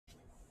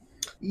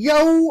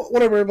Yo,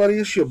 what up, everybody?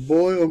 It's your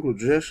boy, Uncle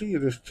Jesse,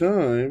 and it's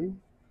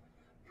time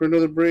for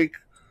another break.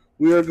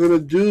 We are going to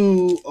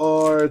do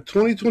our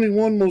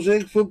 2021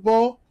 Mosaic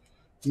Football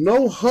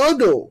No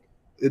Huddle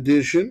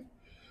edition.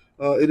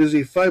 It is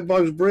a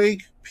 5-box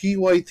break,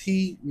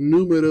 PYT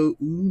numero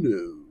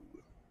uno.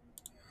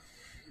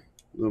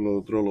 Throw a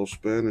little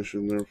Spanish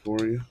in there for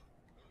you.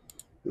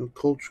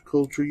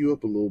 Culture you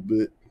up a little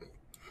bit.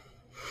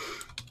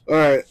 All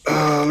right,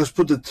 let's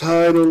put the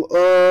title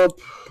up.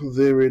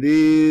 There it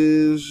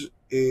is.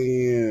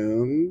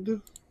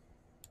 And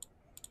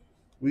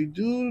we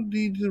do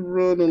need to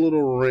run a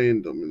little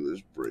random in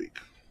this break.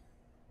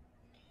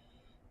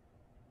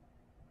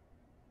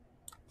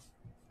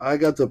 I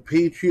got the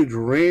Patriots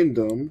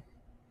random,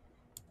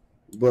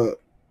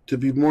 but to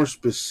be more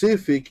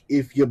specific,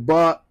 if you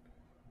bought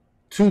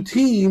two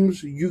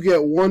teams, you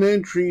get one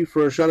entry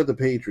for a shot at the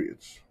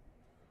Patriots.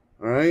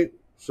 All right?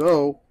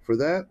 So, for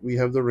that, we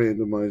have the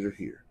randomizer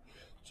here.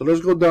 So, let's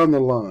go down the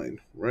line,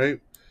 right?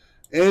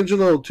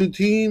 Angelo, two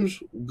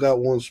teams, got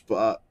one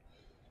spot.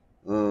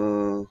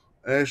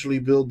 Ashley,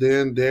 Bill,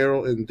 Dan,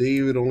 Daryl, and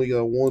David only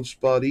got one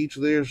spot each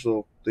there,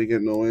 so they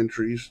get no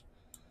entries.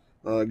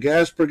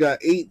 Gasper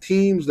got 8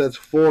 teams, that's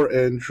 4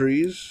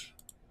 entries.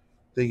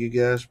 Thank you,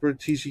 Gasper.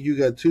 TCU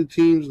got 2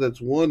 teams,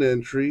 that's 1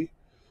 entry.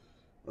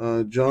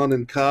 John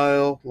and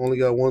Kyle only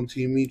got 1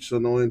 team each, so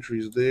no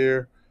entries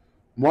there.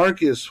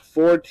 Marcus,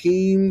 4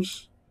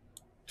 teams,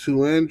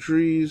 2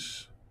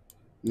 entries.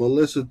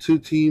 Melissa, 2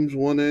 teams,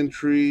 1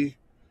 entry.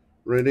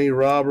 Renee,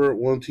 Robert,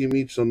 1 team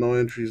each, so no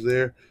entries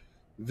there.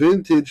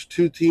 Vintage,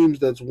 2 teams,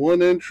 that's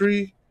 1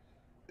 entry.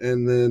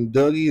 And then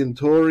Dougie and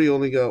Tori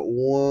only got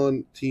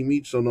 1 team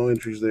each, so no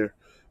entries there.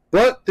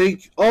 But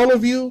thank all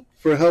of you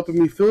for helping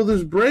me fill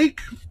this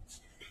break.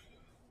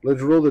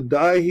 Let's roll the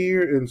die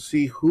here and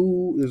see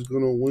who is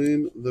going to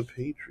win the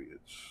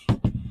Patriots.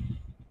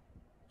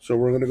 So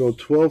we're going to go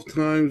 12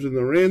 times in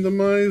the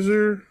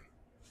randomizer.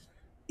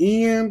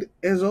 And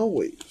as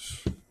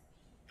always,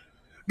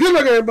 good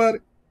luck, everybody.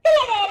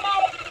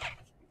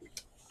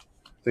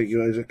 Thank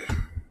you, Isaac.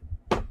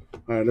 All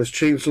right, let's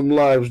change some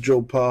lives,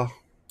 Joe Pa.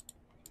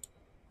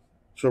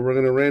 So we're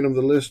going to random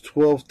the list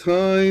 12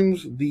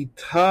 times. The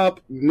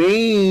top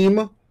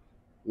name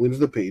wins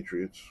the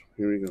Patriots.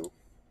 Here we go.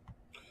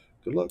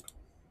 Good luck.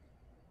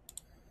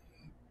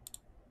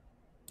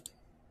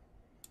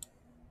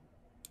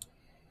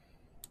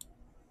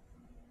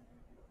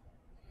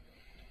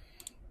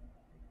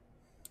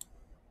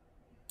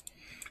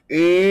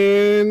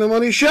 And the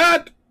money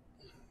shot.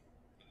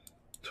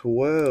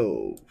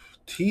 12.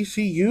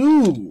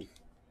 TCU.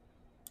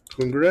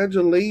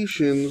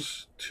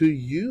 Congratulations to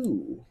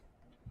you.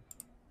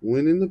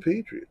 Winning the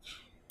Patriots.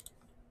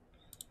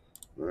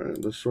 All right,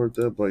 let's sort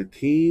that by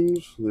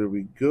teams. There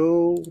we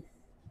go.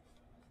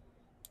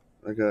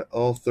 I got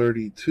all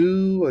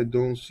 32. I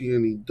don't see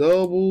any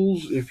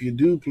doubles. If you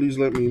do, please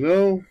let me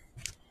know.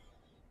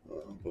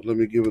 But let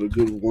me give it a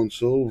good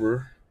once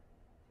over.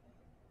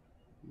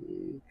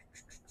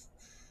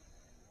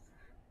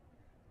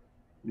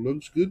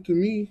 Looks good to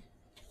me.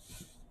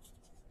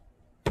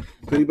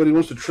 If anybody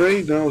wants to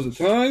trade, now is the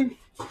time.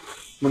 I'm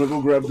going to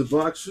go grab the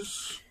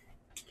boxes.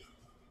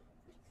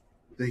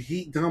 The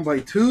Heat down by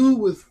 2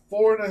 with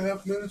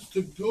 4.5 minutes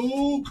to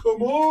go.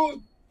 Come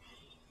on.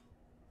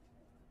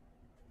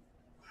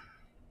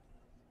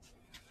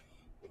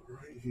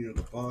 Right here,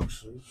 the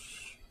boxes.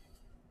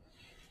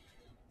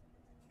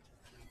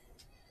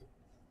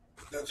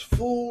 That's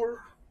 4.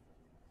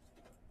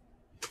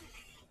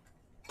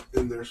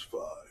 And there's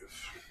 5.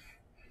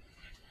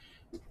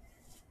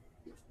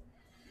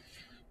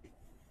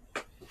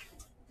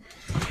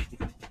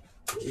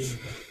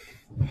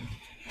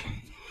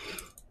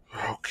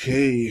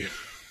 Okay.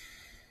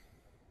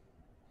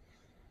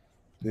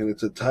 And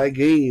it's a tie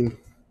game.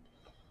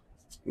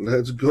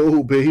 Let's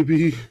go,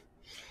 baby.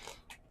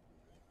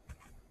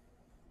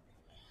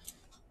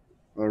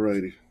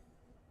 Alrighty.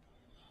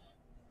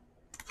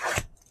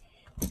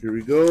 Here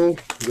we go.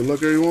 Good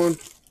luck, everyone.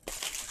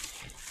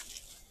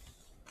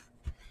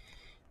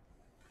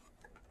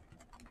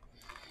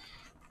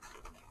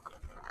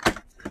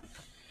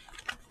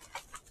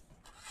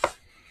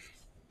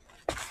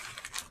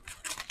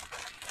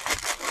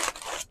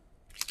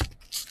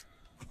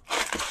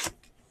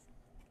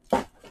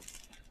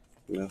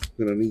 Yeah,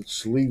 I'm gonna need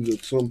sleeves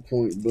at some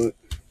point, but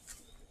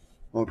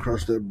I'll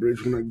cross that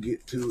bridge when I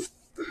get to it.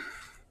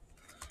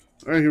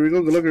 All right, here we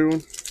go. Good luck,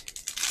 everyone.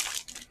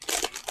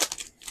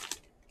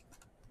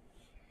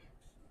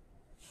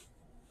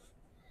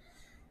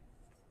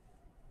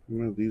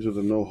 Well, these are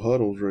the no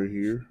huddles right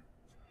here.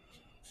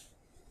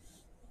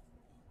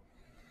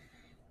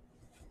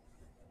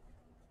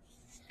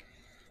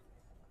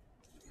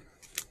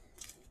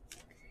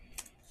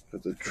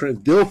 That's a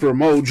Trent Dilfer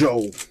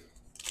mojo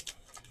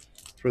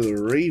for the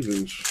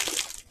Ravens.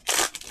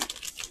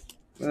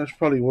 That's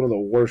probably one of the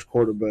worst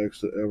quarterbacks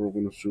to ever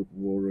win a Super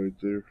Bowl right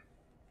there.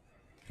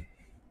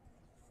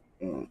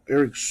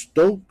 Eric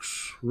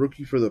Stokes,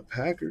 rookie for the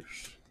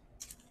Packers.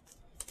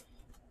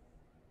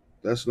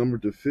 That's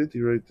numbered to 50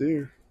 right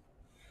there.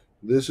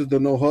 This is the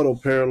no huddle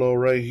parallel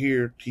right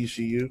here,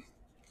 TCU,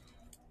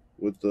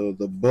 with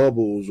the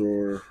bubbles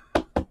or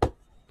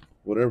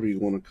whatever you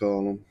want to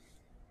call them.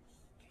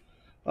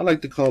 I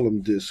like to call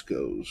them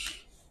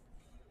discos.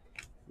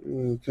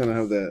 Kind of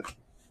have that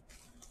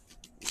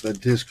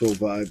disco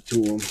vibe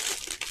to them.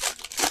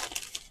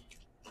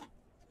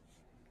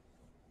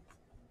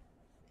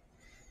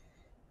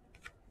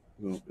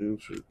 No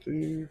insert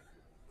there.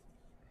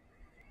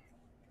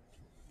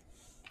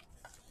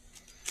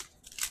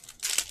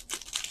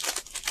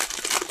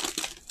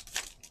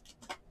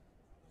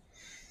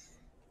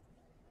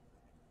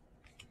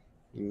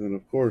 And then,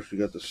 of course, you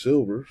got the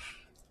silvers.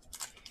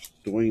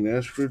 Dwayne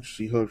Eskridge,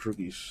 Seahawks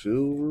rookie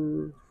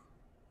silver.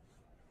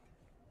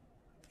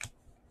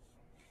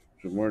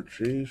 Jamar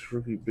Chase,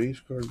 rookie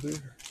base card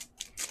there.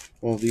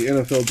 Well, the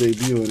NFL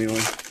debut,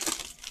 anyway.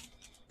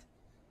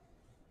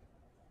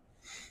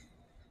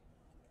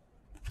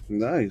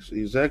 Nice.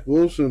 Zach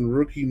Wilson,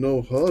 rookie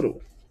no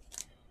huddle.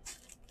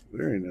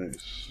 Very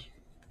nice.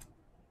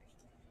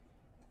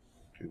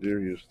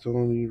 Kadarius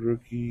Toney,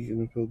 rookie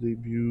NFL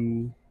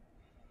debut.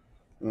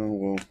 Oh,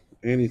 well,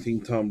 anything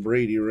Tom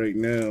Brady right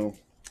now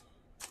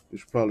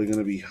is probably going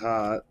to be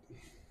hot.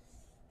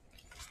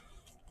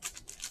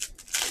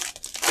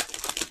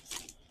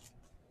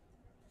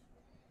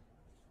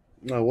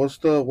 Now, what's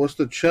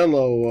the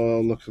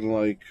cello looking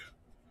like?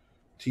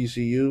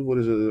 TCU? What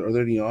is it? Are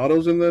there any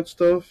autos in that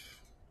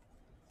stuff?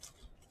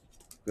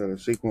 Got a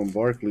Saquon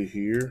Barkley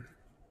here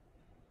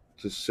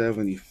to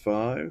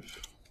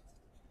 75.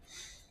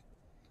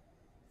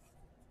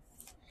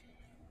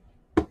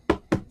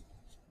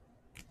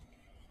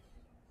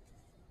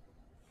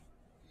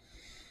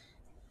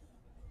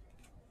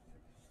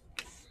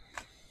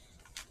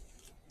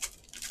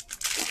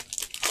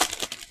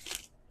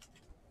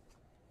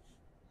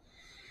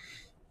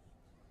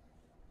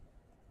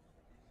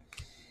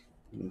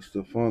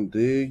 Stephon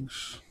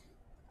Diggs,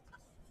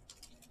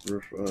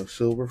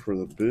 silver for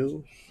the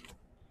Bills.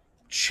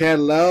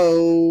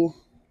 Cello.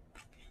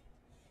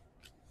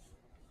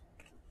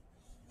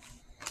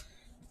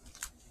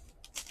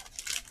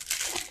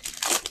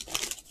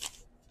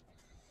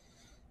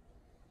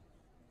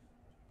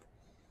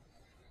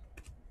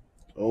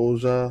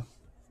 Oza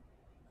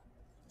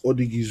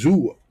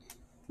Odigizua,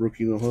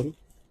 rookie no huddle.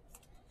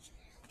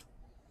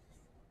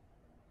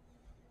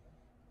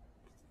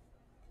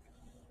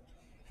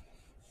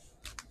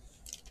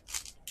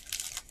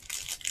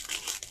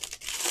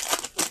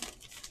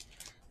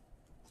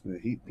 The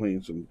Heat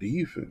playing some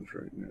defense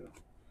right now.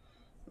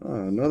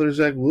 Another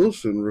Zach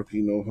Wilson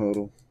rookie no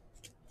huddle.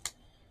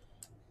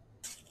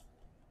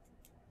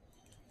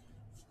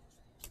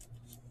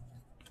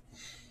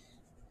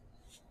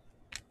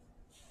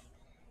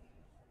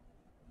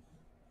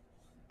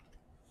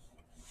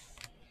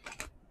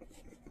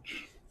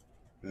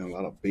 Man, a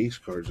lot of base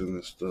cards in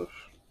this stuff.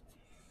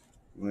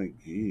 My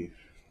geez.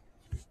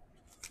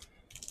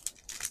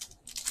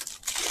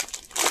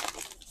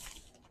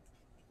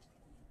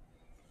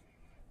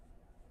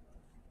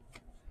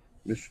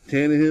 Mr.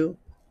 Tannehill,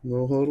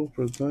 no huddle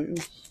for the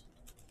Titans.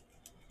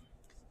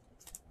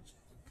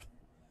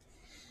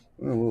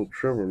 A little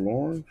Trevor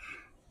Lawrence,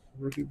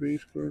 rookie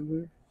base card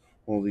there.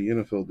 Well, the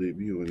NFL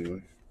debut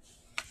anyway.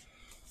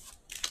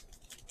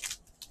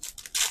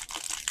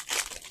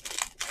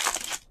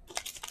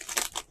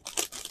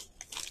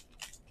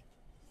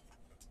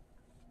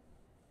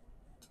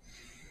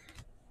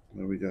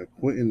 Now we got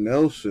Quentin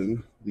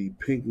Nelson, the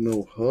pink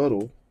no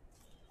huddle,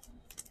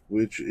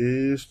 which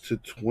is to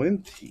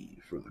 20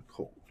 for the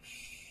Colts.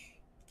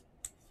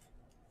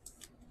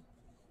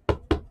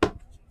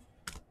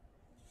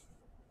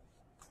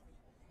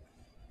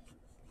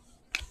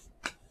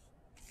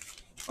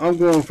 I'm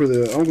going for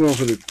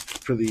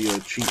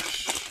the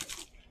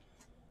Chiefs.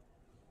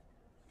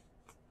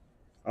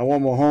 I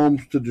want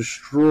Mahomes to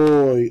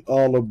destroy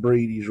all of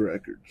Brady's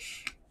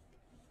records.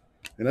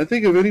 And I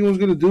think if anyone's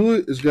going to do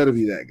it, it's got to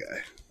be that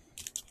guy.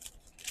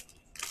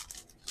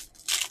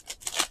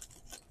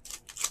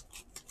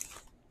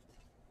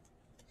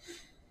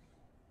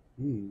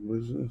 What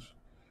is this?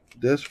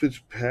 Des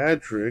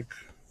Fitzpatrick,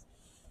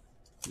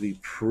 the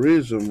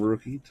Prism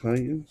rookie,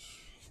 Titans.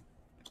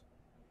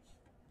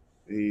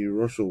 A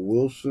Russell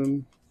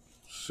Wilson,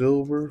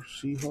 silver,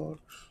 Seahawks.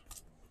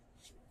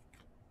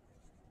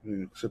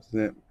 And accepting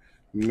that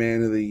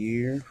man of the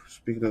year.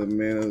 Speaking of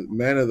the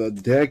man of the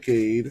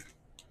decade,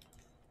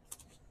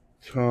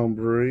 Tom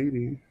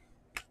Brady.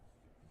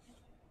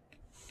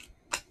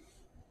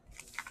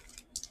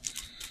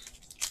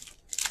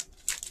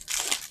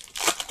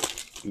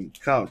 And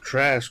Kyle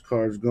Trask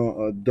cards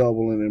going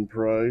doubling in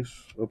price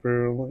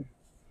apparently.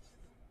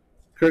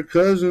 Kirk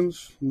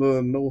Cousins,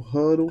 the no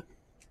huddle.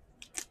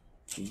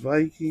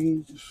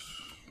 Vikings.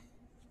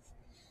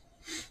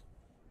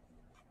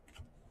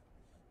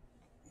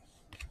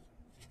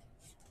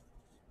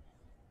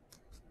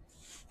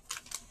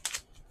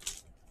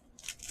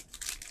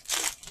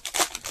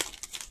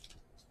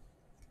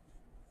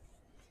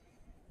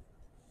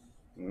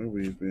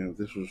 If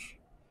this was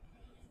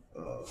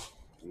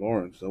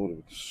Lawrence, that would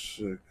have been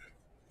sick.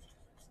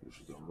 This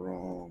The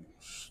wrong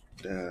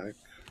stack.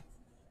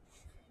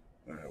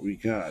 All right, we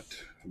got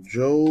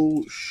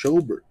Joe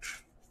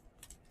Schobert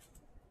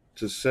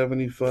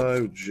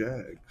 /75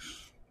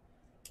 Jags.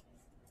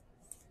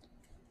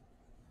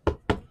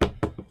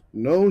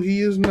 No,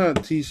 he is not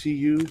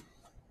TCU.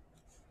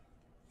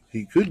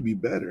 He could be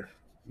better.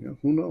 Yeah,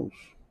 who knows?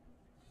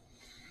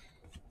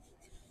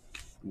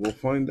 We'll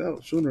find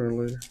out sooner or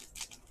later.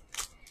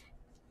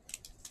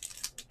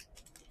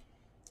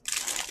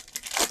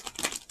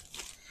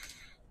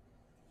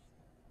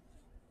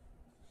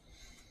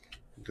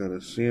 Got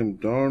a Sam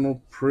Darnold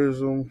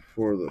prism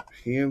for the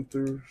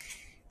Panthers.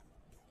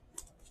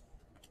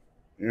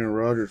 Aaron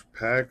Rodgers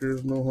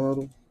Packers no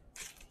huddle.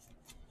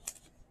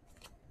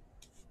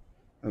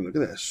 And look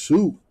at that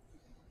suit.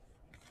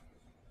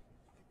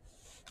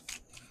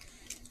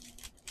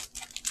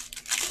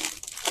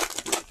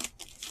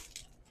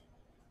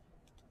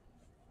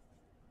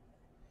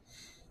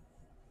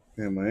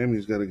 Man,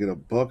 Miami's got to get a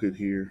bucket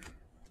here.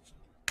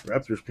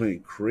 Raptors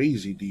playing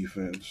crazy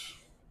defense.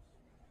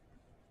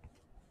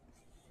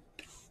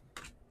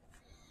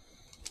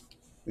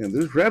 Man,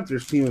 this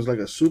Raptors team is like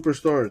a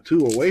superstar or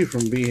two away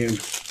from being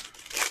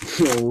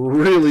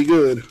really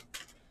good.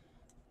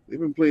 They've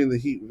been playing the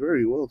Heat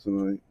very well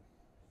tonight.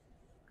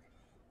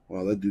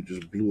 Wow, that dude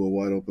just blew a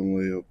wide open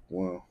layup.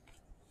 Wow.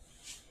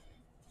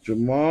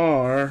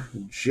 Jamar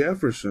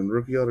Jefferson,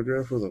 rookie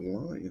autograph for the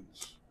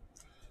Lions.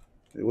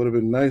 It would have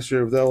been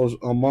nicer if that was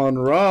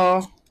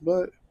Amon-Ra,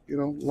 but, you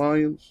know,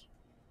 Lions,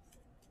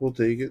 we'll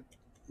take it.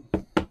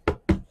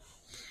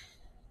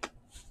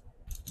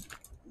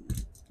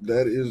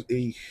 That is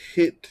a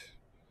hit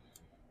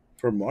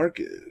for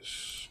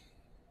Marcus.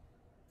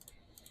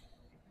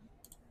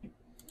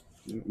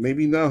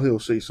 Maybe now he'll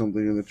say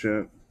something in the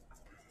chat.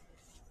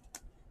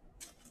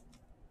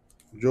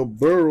 Joe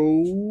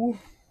Burrow.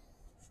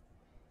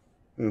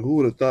 And who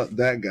would have thought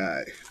that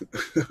guy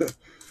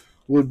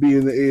would be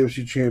in the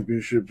AFC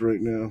Championship right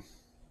now?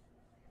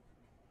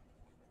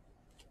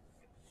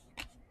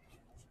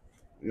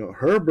 You know,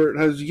 Herbert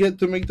has yet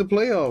to make the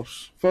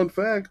playoffs. Fun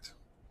fact.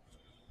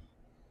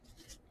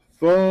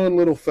 Fun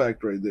little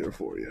fact right there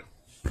for you.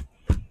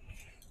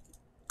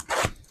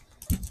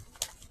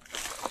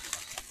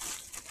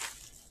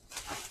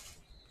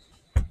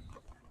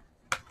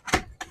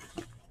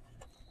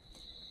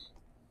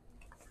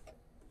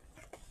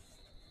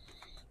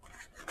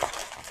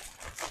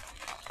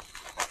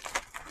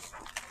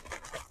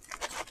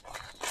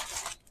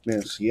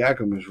 Man,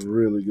 Siakam is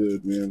really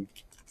good, man.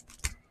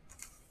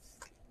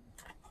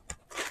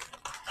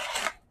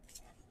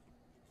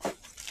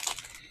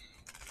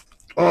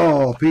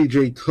 Oh,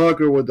 PJ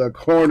Tucker with the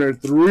corner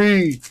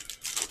three.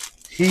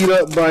 Heat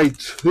up by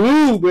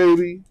 2,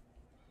 baby.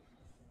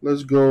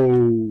 Let's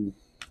go.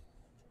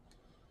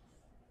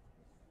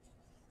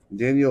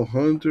 Daniel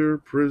Hunter,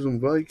 Prism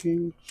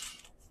Vikings.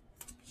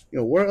 You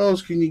know, where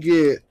else can you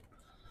get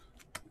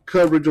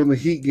coverage on the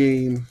Heat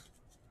game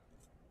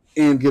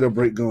and get a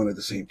break going at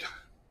the same time?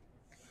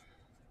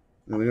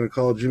 And they're going to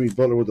call Jimmy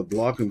Butler with a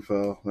blocking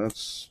foul.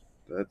 That's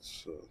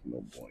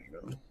no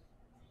bueno.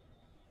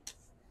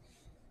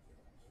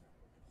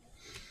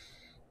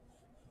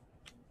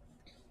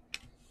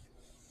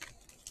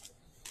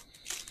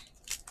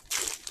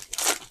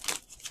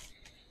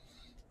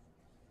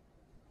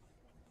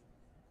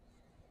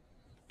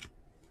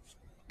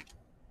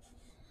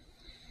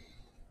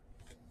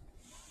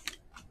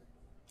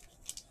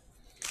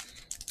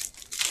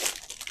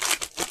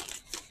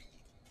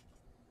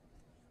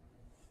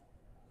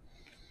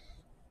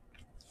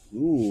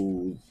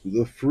 Ooh,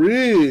 the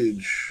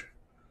fridge.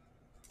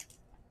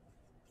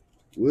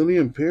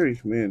 William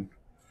Perry, man.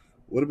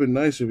 Would have been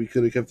nice if he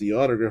could have kept the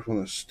autograph on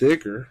a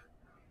sticker.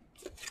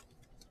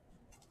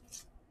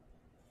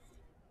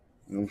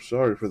 I'm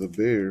sorry for the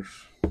Bears.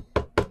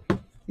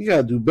 You got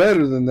to do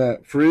better than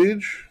that,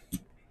 fridge.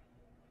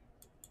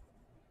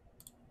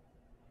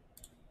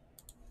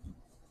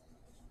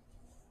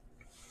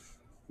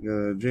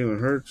 Got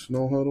Jalen Hurts,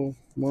 no huddle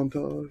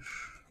montage.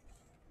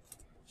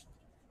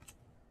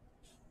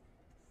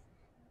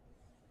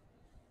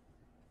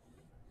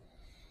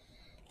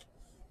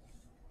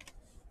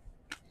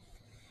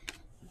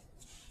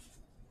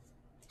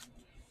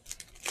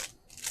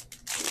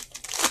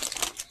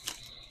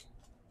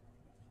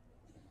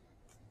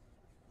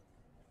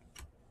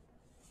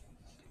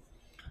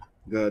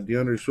 Got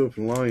DeAndre Swift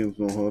and Lions,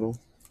 no huddle.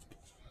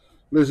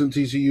 Listen,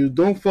 TCU,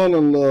 don't fall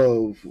in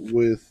love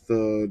with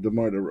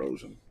DeMar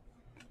DeRozan.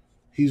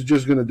 He's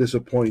just going to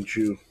disappoint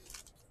you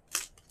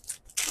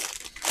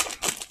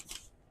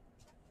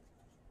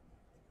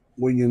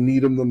when you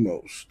need him the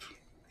most.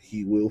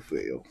 He will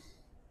fail.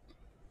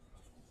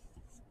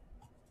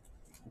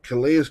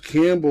 Calais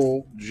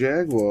Campbell,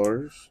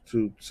 Jaguars,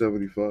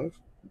 /75.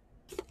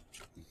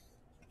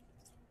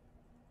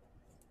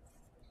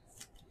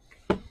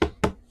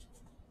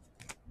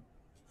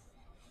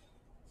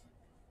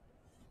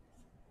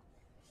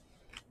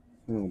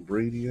 Oh,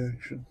 Brady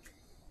action.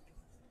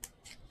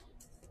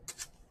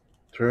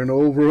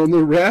 Turnover on the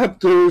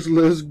Raptors.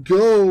 Let's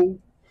go.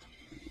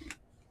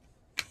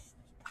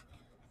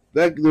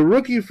 That the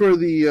rookie for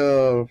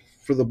the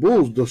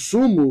Bulls, the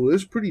Sumu,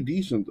 is pretty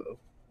decent though.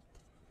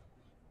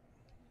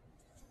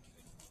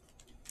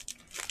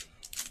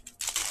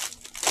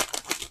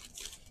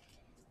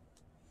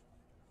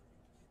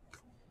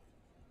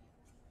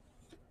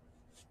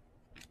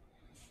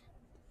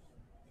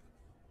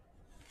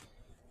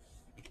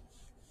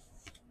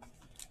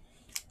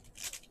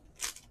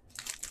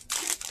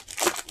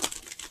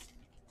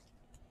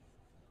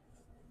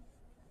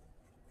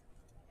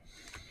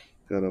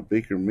 Got a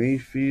Baker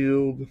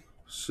Mayfield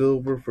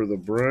silver for the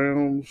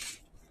Browns.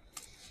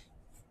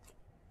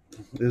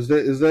 Is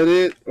that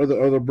it? Are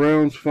the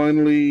Browns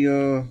finally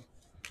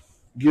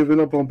giving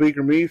up on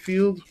Baker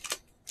Mayfield?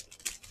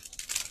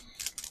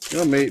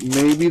 Yeah,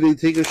 maybe they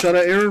take a shot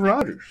at Aaron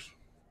Rodgers.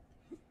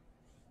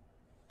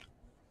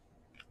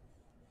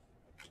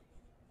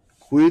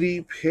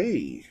 Quiddy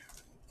Pay.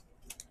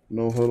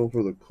 No huddle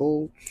for the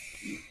Colts.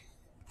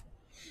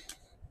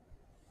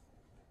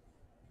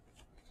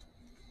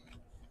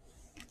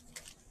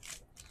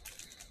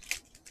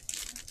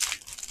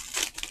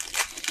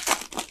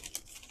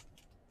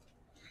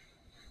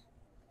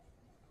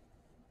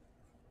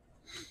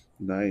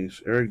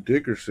 Nice. Eric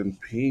Dickerson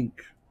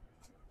pink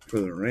for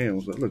the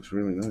Rams. That looks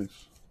really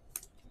nice.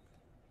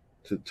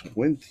 To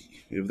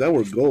 20. If that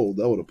were gold,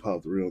 that would have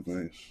popped real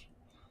nice.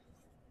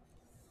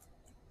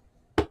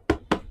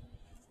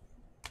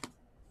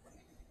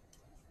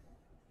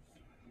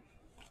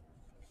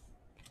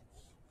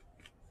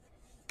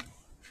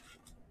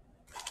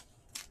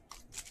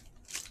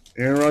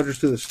 Aaron Rodgers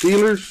to the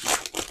Steelers.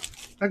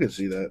 I can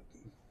see that.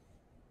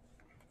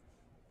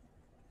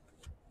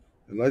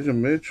 Elijah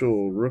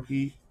Mitchell,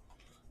 rookie,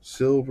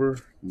 silver,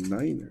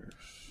 Niners.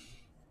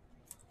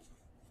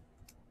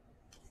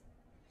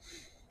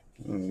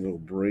 A little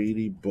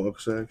Brady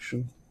Bucks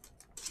action.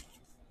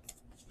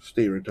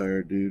 Stay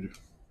retired, dude.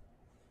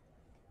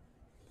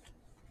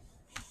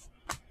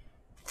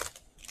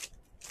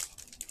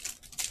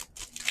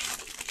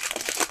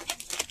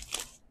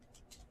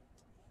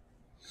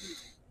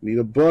 Need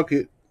a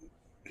bucket.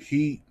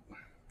 Heat.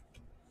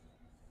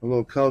 A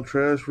little Kyle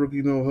Trask,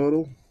 rookie no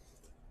huddle.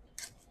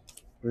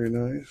 Very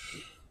nice.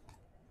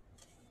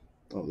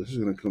 Oh, this is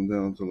going to come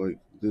down to like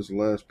this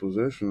last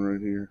possession right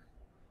here.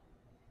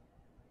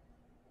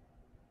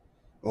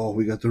 Oh,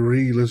 we got the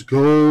read. Let's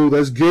go.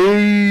 That's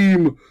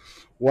game.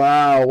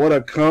 Wow, what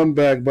a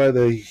comeback by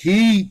the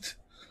Heat.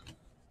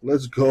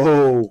 Let's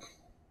go.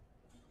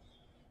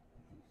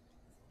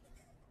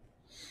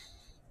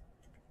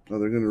 Oh,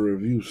 they're going to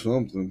review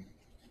something.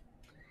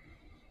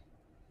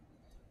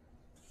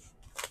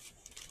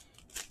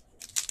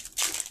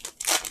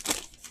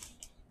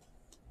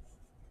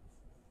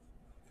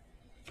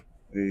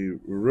 A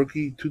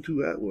rookie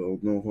Tutu Atwell,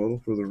 no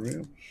huddle for the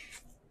Rams.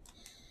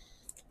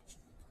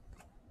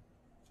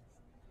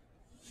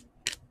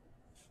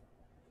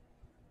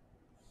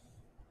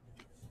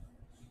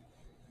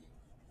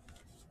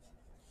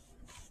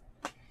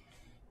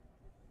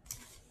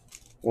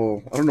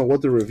 Well, I don't know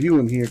what they're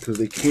reviewing here because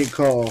they can't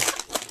call.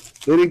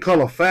 They didn't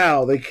call a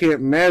foul. They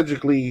can't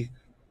magically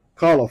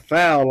call a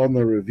foul on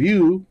the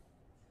review.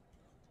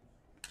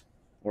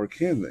 Or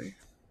can they?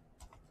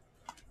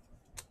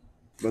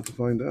 About to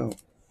find out.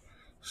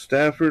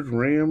 Stafford,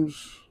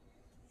 Rams,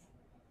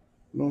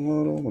 no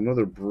huddle.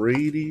 Another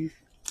Brady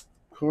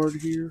card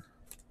here.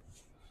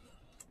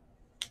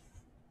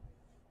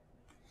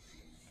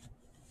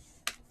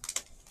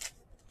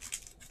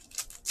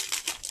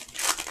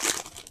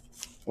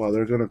 Wow,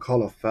 they're gonna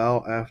call a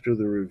foul after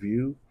the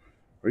review.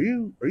 Are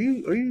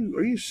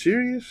you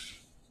serious?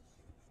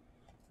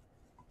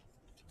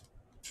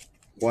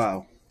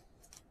 Wow.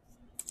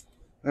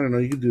 I don't know.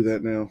 You can do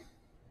that now.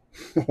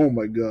 Oh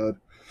my God.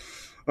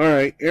 All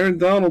right, Aaron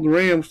Donald,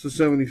 Rams to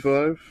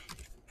 75.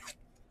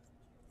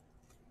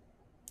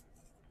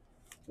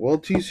 Well,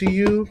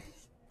 TCU,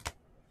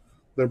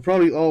 they're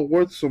probably all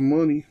worth some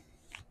money.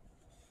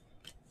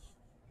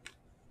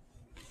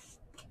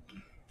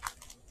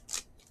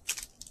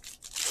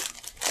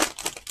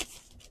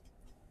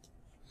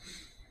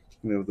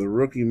 And if the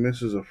rookie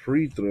misses a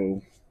free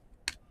throw,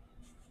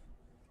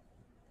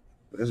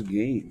 that's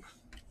game.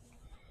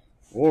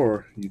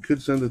 Or you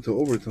could send it to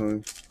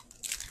overtime.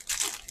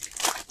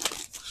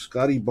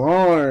 Scotty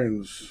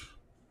Barnes.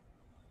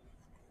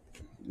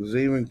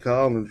 Zayvon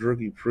Collins,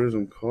 rookie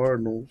Prism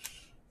Cardinals.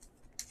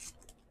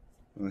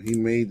 He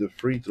made the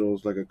free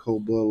throws like a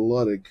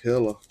cold-blooded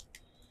killer.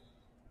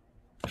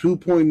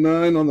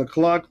 2.9 on the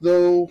clock,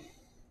 though.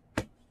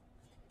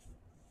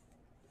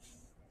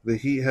 The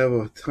Heat have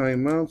a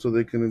timeout so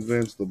they can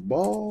advance the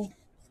ball.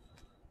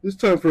 It's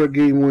time for a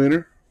game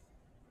winner.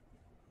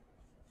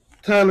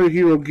 Tyler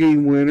Hero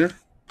game winner.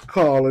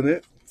 Calling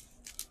it.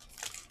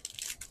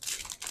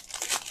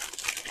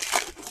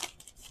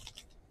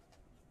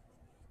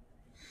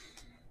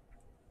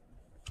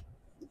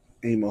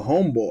 Aim a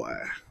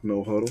homeboy.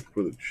 No huddle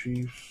for the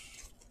Chiefs.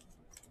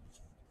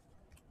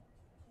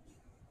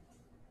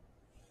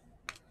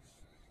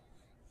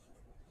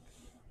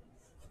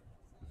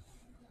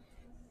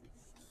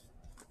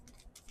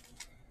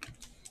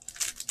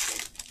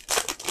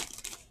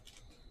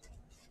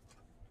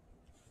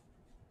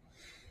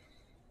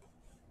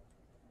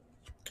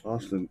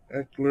 Austin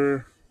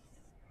Eckler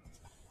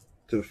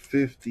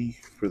 /50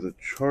 for the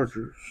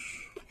Chargers.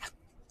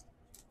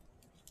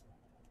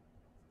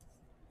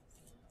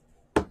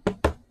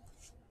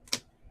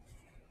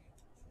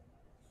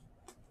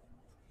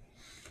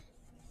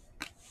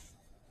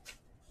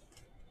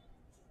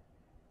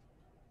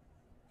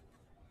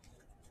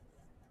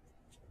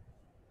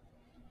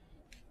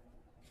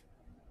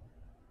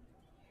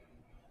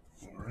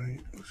 All right,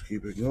 let's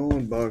keep it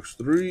going. Box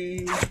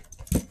 3.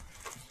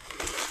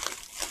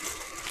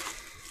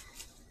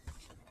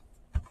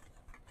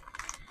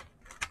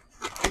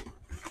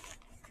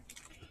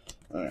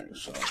 All right,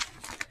 so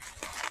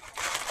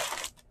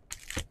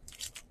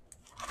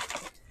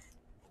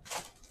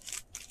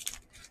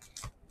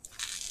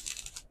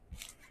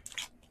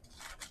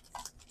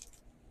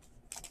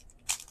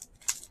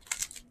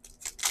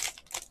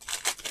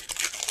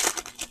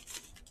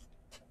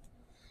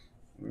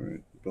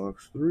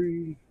box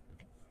 3.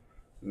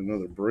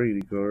 Another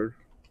Brady card.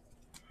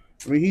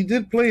 I mean, he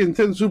did play in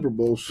 10 Super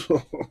Bowls,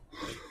 so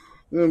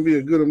there's going to be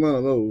a good amount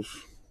of those.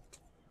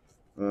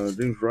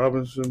 James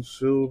Robinson,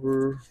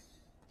 silver.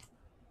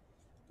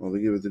 Oh, they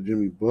give it to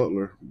Jimmy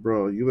Butler.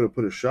 Bro, you better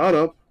put a shot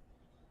up.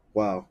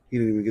 Wow, he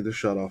didn't even get the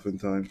shot off in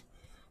time.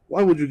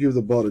 Why would you give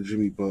the ball to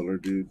Jimmy Butler,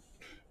 dude?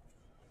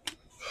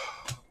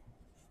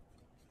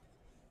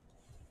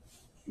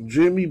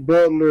 Jimmy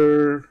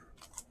Butler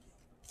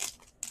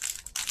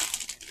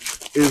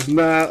is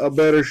not a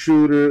better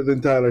shooter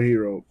than Tyler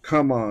Hero.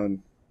 Come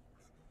on.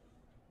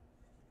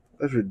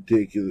 That's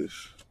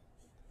ridiculous.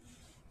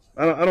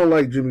 I don't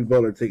like Jimmy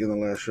Butler taking the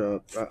last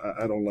shot.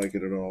 I don't like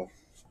it at all.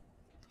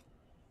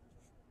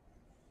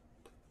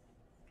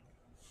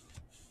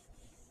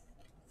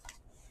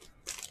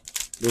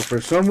 But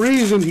for some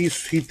reason, he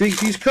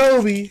thinks he's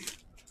Kobe.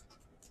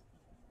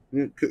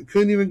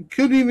 Couldn't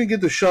even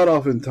get the shot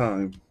off in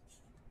time.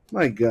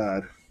 My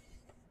God,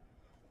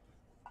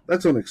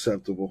 that's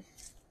unacceptable.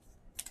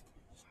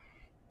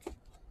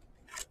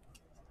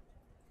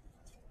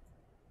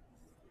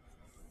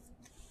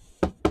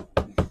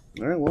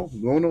 All right, well,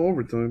 going to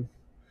overtime.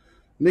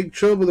 Nick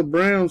Chubb of the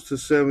Browns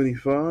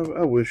 /75.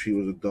 I wish he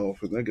was a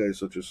Dolphin. That guy's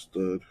such a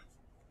stud.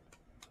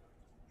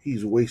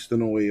 He's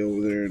wasting away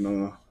over there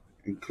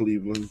in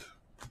Cleveland.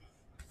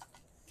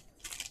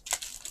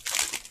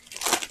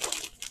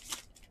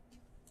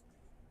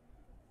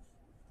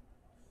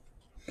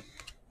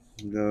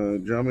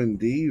 Jamin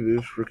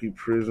Davis, rookie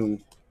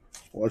prism,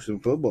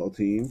 Washington football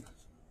team.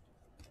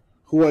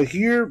 Who I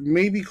hear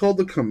may be called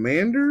the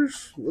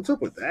Commanders? What's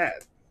up with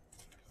that?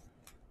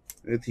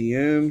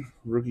 Etienne,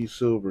 rookie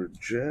silver,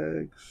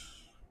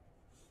 Jags.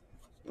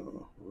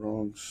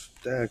 Wrong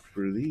stack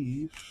for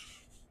these.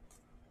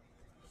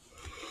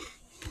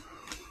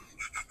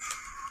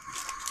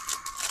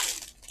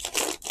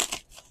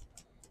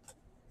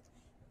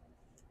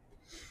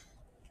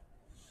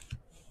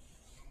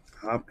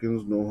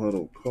 Hopkins, no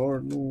huddle,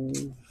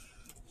 Cardinals.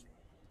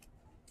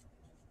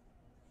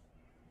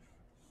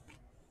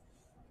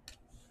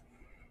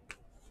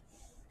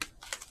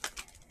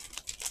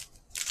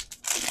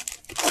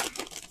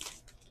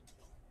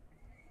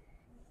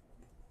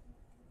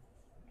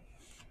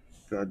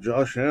 Got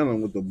Josh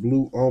Allen with the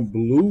blue on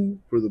blue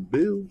for the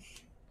Bills.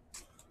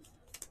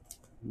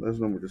 That's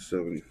number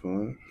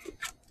 /75.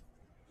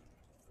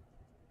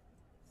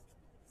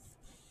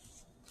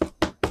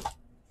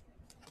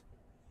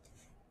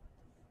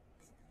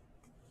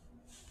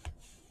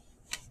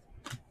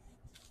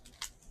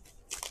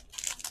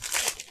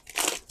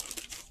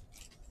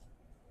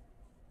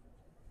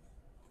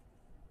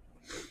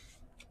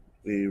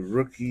 A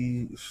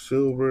rookie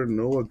silver,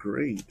 Noah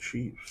Gray,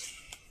 Chiefs.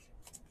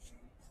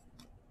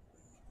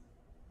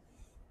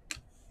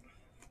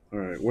 All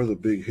right, where are the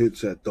big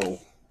hits at, though?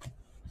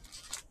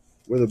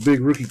 Where are the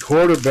big rookie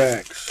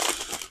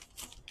quarterbacks?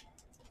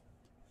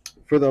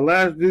 For the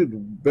last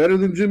dude, better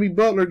than Jimmy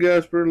Butler,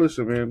 Gasper.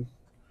 Listen, man.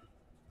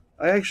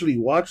 I actually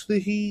watched the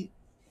Heat,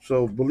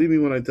 so believe me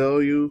when I tell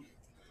you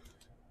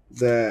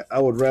that I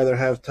would rather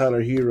have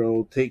Tyler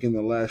Hero taking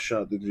the last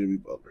shot than Jimmy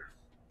Butler.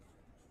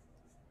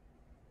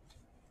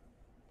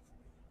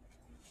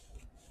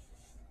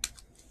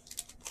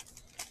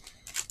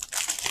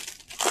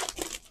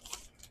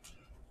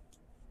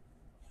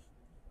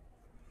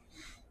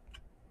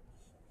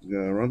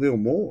 Rondale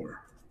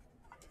Moore,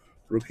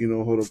 rookie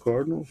no huddle,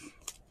 Cardinals.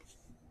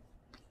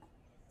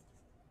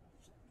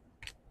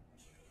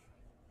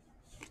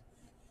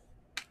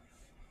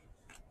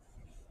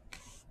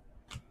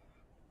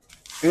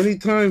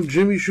 Anytime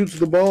Jimmy shoots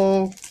the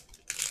ball,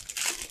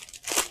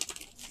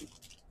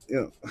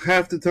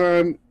 half the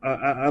time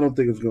I don't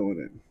think it's going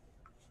in.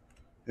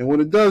 And when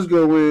it does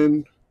go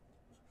in,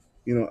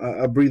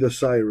 I breathe a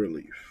sigh of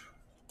relief.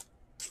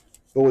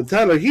 But with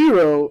Tyler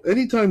Hero,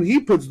 anytime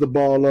he puts the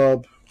ball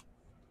up,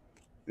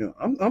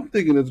 I'm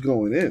thinking it's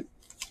going in.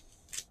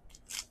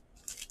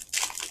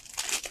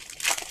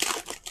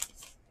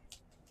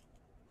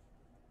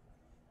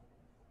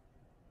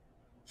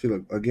 See,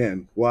 look,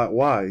 again,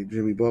 why,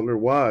 Jimmy Butler?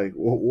 Why?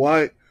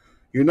 Why?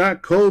 You're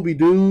not Kobe,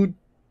 dude.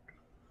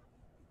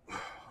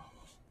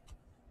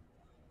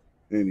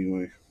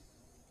 Anyway.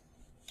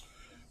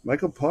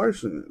 Michael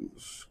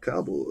Parsons,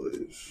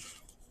 Cowboys.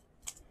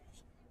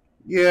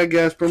 Yeah,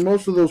 Gasper,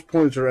 most of those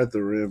points are at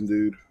the rim,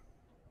 dude.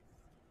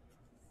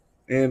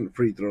 And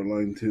free throw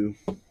line, too.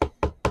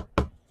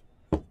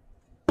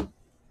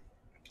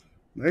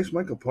 Nice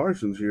Michael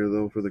Parsons here,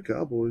 though, for the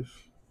Cowboys.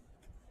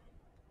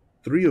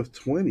 3 of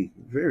 20.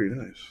 Very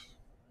nice.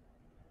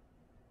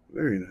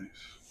 Very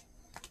nice.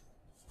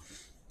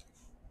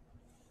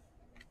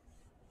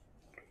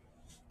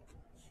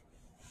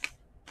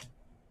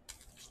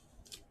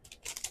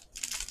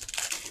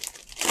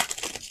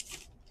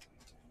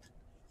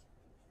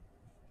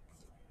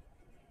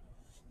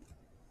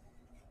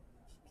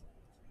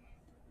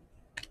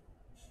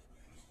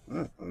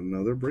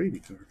 Another Brady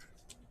card.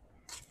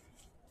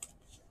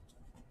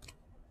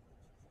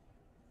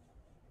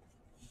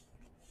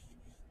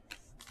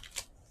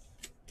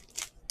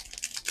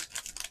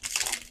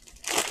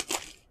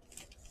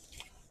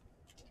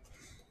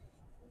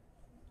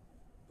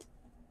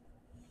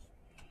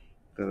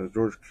 Got a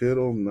George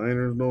Kittle,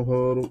 Niners no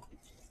huddle.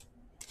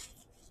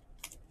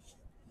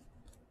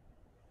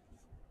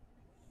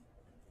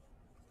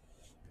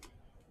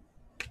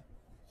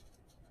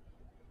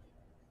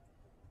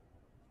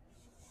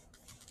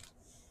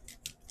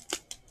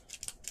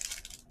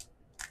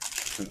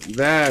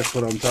 That's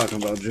what I'm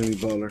talking about, Jimmy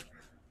Butler.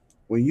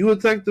 When you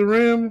attack the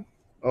rim,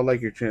 I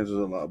like your chances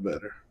a lot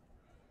better.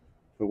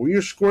 But when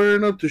you're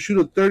squaring up to shoot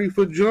a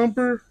 30-foot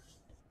jumper,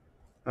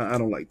 I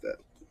don't like that.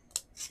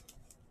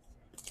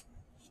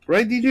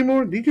 Right, DJ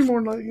Moore? DJ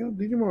Moore,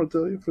 DJ Moore will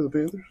tell you for the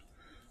Panthers.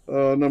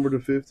 Number to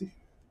 50.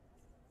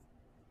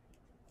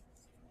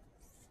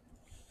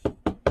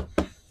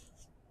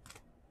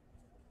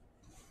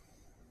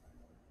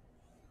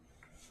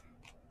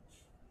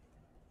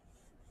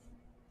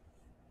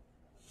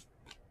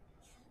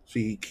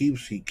 See,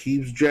 he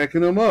keeps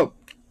jacking them up.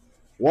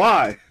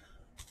 Why?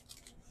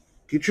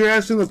 Get your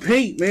ass in the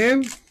paint,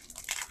 man.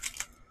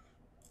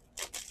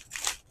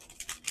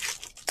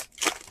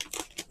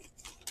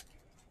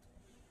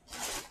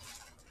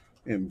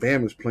 And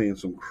Bam is playing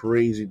some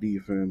crazy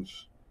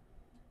defense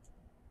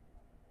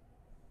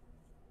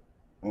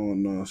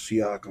on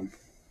Siakam.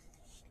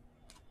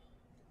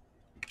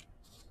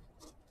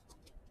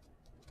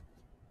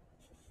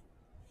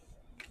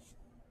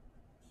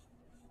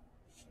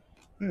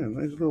 Yeah,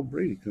 nice little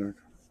Brady card.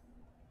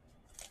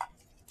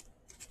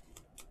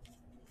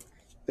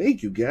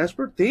 Thank you,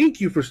 Gasper.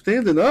 Thank you for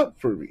standing up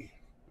for me.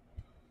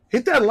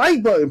 Hit that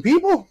like button,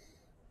 people.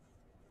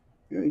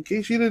 In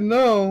case you didn't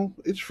know,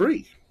 it's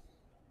free.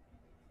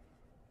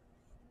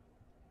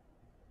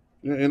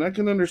 And I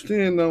can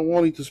understand not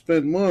wanting to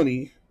spend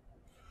money.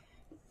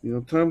 You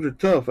know, times are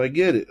tough. I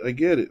get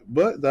it.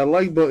 But that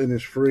like button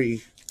is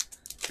free,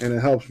 and it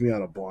helps me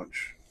out a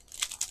bunch.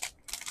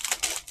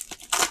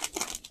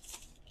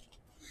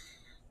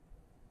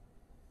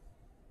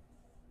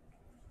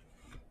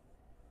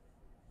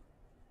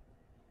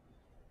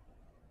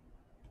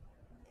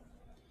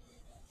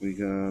 We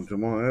got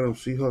Jamal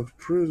Adams, Seahawks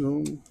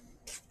Prism.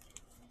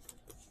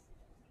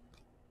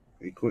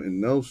 A Quentin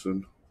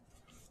Nelson,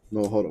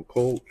 No Huddle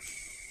Colts.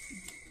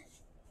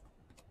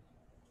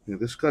 Yeah,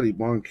 this Scotty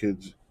Bond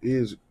kid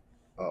is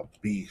a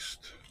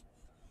beast.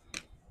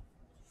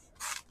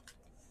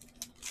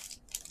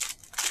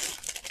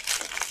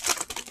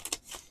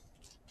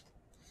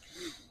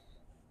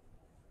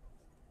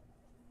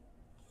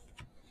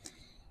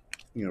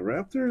 Yeah,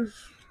 Raptors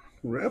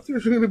are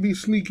going to be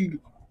sneaky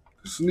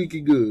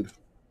good.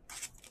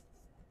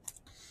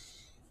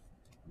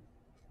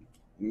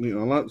 You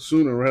know, a lot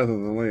sooner rather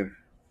than later.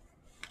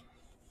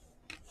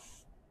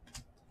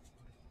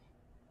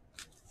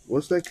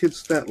 What's that kid's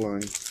stat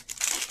line?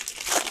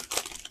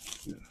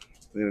 Yeah,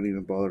 they didn't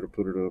even bother to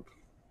put it up.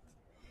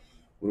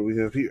 What do we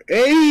have here?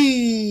 Hey!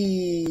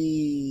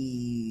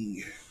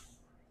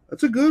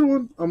 That's a good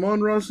one.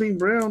 Amon-Ra St.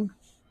 Brown.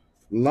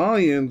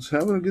 Lions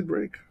having a good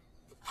break.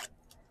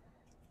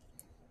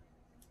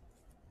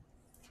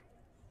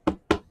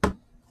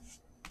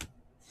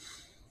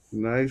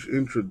 Nice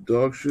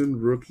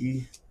introduction.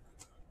 Rookie.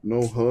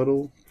 No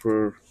huddle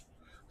for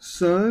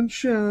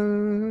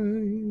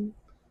Sunshine.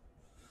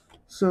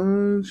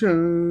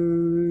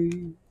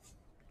 Sunshine.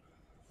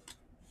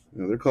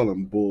 Yeah, they're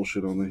calling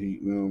bullshit on the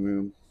Heat now,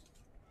 man.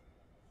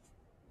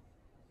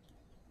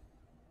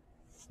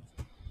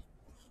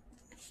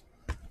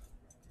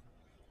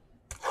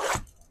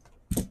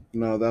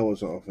 No, that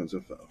was an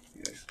offensive foul.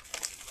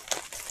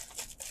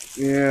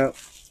 Yeah,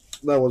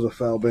 that was a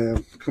foul,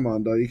 Bam. Come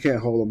on, dog. You can't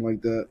hold them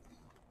like that.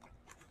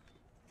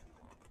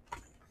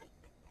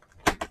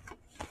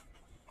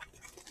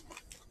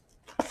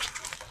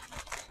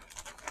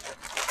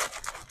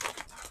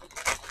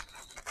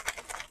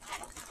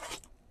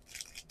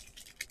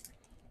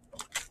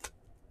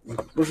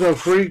 What's up,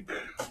 freak?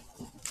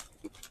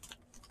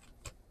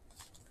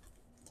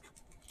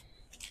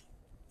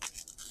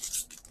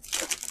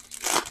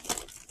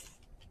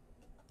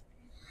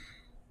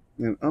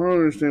 Man, I don't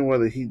understand why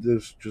the Heat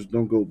just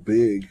don't go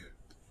big.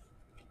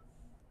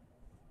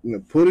 You know,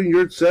 put in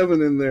your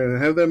 7 in there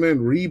and have that man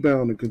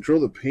rebound and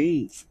control the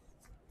paint.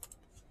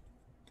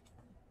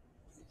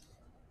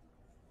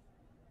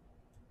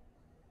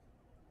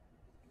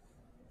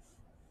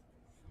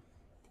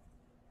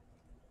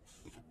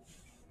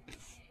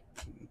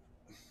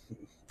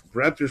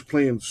 Raptors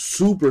playing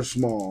super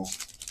small.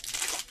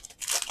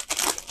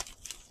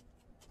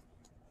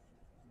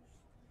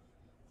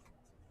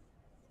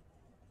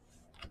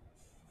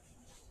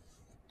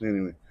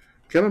 Anyway,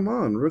 get him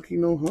on. Rookie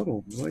no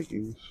huddle.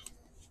 Vikings.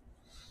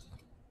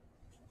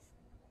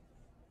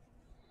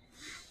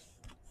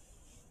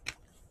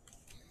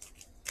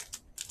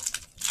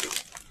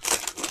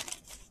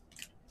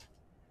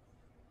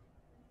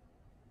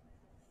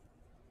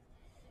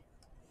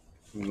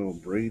 A little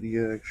Brady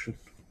action.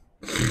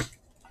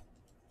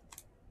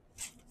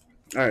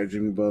 All right,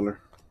 Jimmy Butler.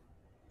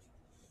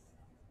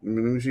 Let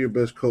me see your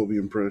best Kobe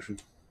impression.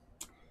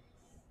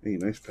 Hey,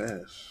 nice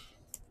pass.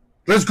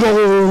 Let's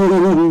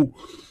go!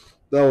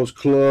 That was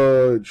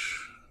clutch.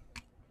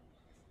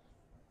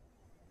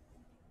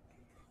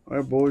 All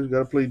right, boys, got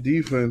to play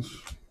defense.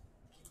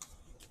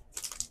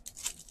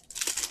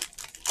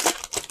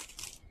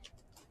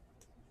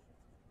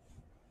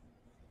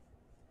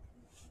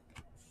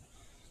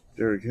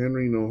 Derrick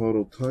Henry, no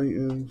huddle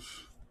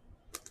Titans.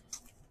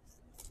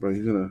 Right,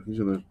 he's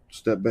gonna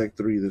step back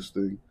three this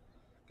thing.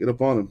 Get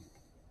up on him.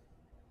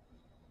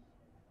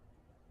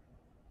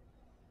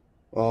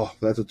 Oh,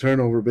 that's a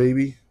turnover,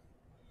 baby.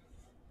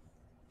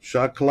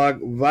 Shot clock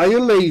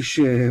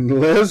violation.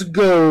 Let's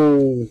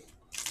go.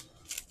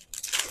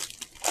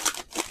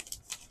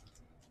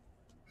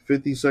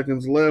 50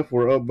 seconds left.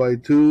 We're up by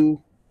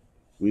 2.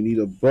 We need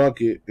a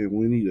bucket, and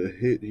we need a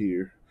hit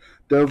here.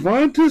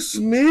 Devonta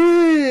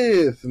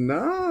Smith.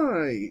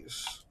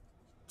 Nice.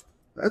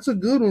 That's a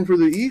good one for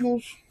the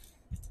Eagles.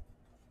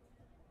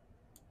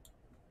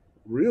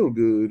 Real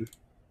good.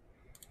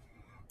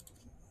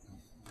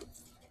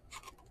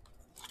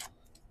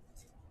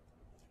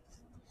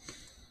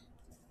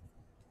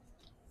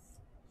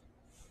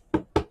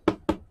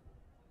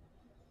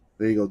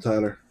 There you go,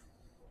 Tyler.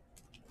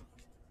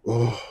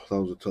 Oh, that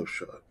was a tough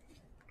shot.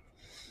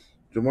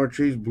 Jamar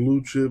Chase,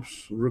 blue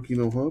chips, rookie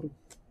no huddle.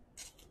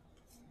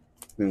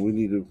 Man, we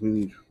need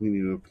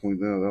to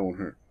point out that one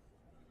hurt.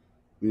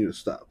 We need to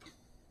stop.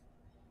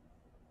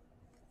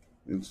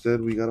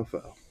 Instead, we got a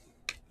foul.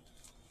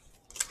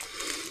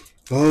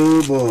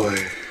 Oh boy,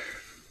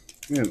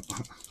 man,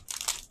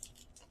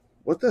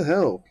 what the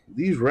hell?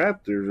 These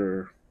Raptors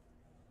are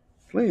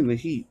playing the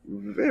Heat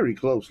very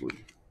closely,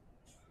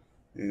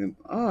 and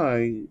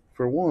I,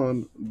 for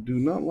one, do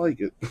not like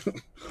it.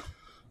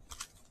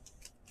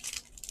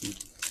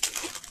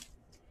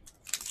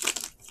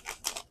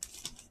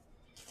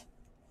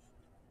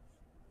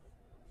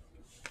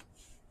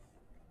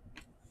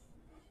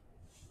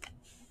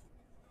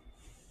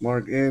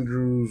 Mark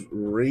Andrews,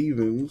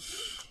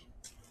 Ravens.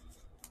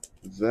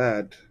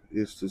 That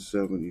is to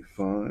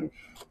 75.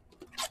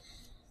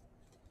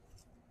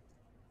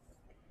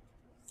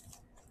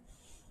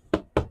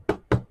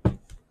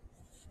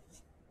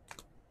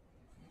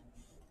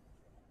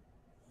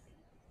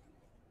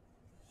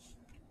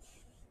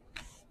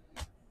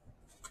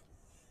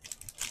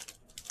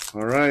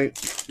 All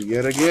right,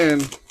 yet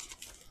again,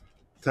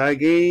 tie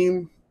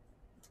game.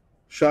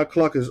 Shot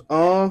clock is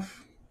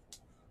off.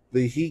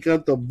 The Heat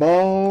got the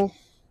ball.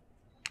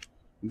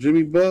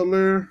 Jimmy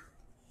Butler,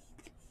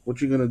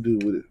 what you gonna do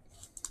with it?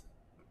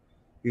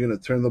 You're gonna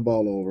turn the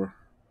ball over.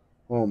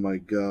 Oh my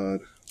God!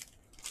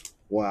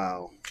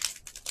 Wow.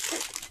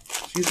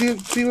 You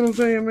see what I'm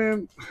saying,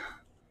 man?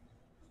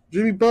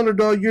 Jimmy Butler,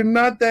 dog, you're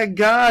not that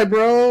guy,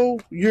 bro.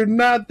 You're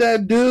not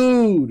that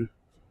dude.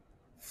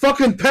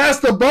 Fucking pass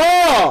the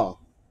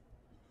ball.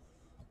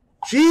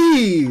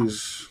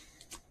 Jeez.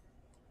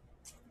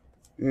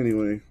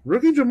 Anyway,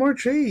 rookie Jamar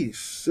Chase,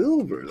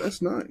 silver.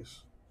 That's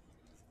nice.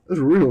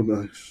 That's real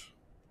nice.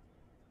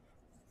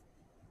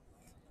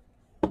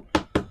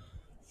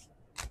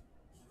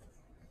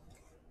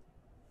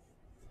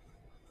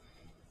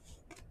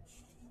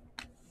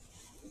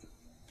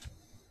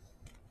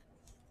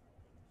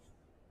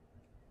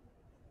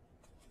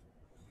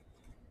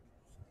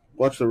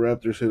 Watch the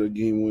Raptors hit a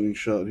game-winning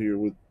shot here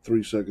with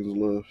 3 seconds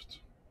left.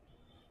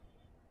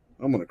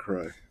 I'm going to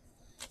cry.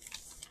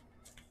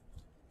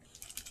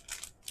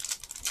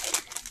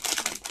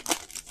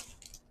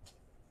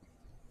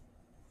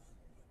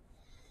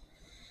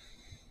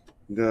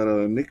 Got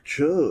Nick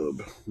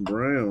Chubb,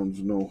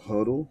 Browns, no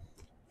huddle.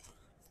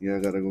 Yeah, I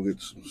got to go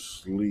get some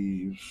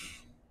sleeves.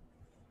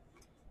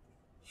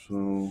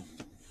 So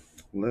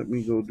let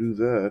me go do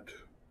that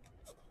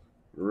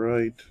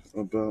right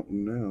about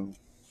now.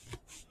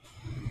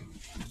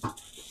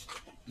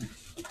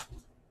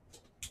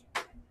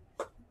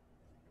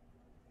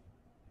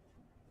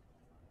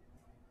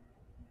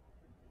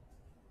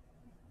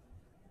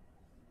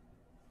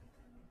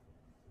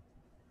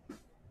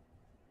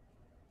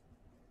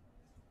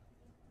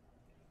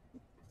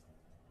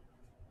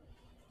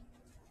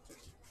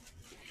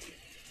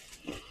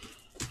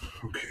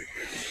 Okay.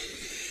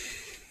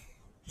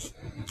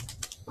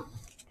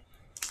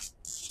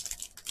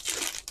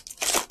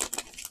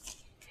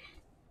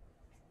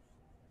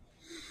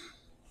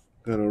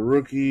 Got a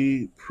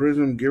rookie,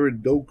 Prism,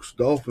 Garrett Dokes,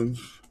 Dolphins.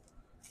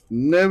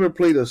 Never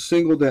played a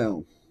single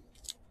down.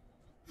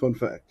 Fun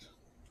fact.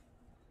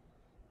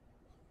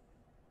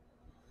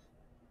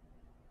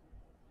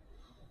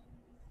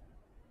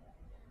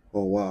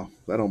 Oh, wow.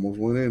 That almost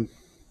went in.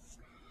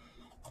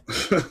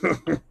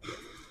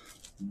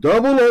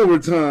 Double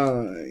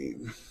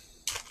overtime.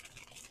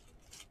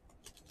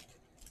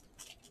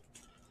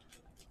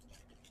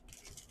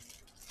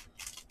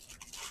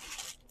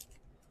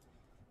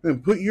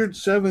 And put your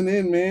 7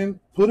 in, man.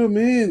 Put him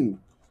in.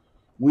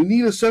 We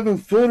need a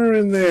 7-footer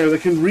in there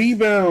that can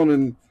rebound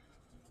and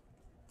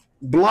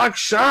block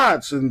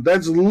shots. And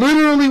that's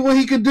literally what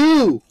he could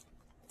do.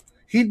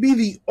 He'd be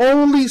the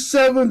only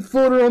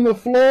 7-footer on the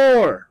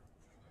floor.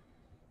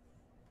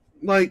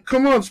 Like,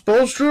 come on,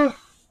 Spoelstra.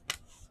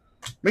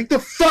 Make the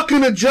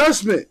fucking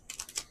adjustment.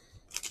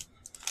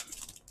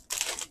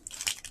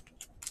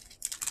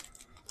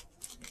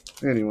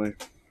 Anyway,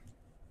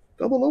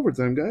 double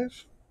overtime,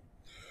 guys.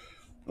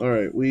 All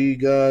right, we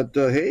got,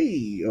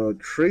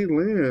 Trey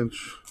Lance,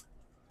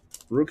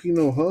 rookie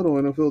no huddle,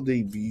 NFL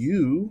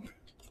debut.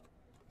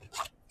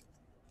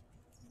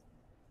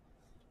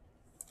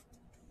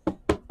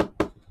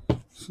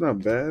 It's not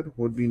bad.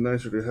 Would be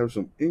nicer to have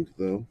some ink,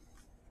 though.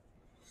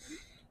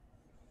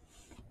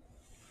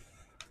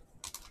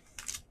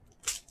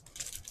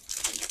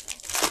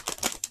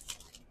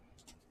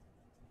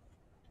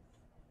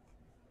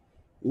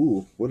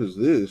 Ooh, what is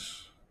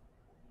this?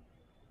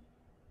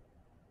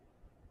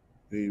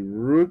 A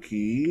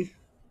rookie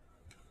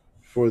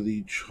for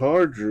the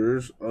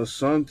Chargers,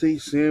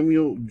 Asante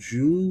Samuel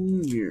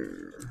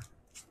Jr.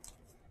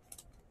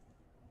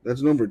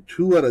 That's number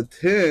 2 out of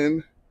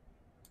 10.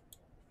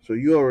 So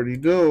you already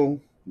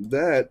know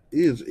that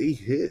is a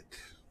hit.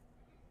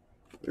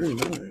 Very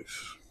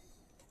nice.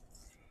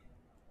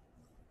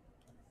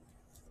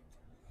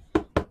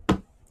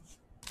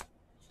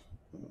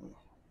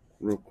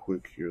 Real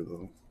quick here,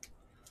 though.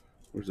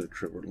 Where's that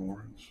Trevor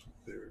Lawrence?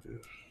 There it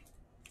is.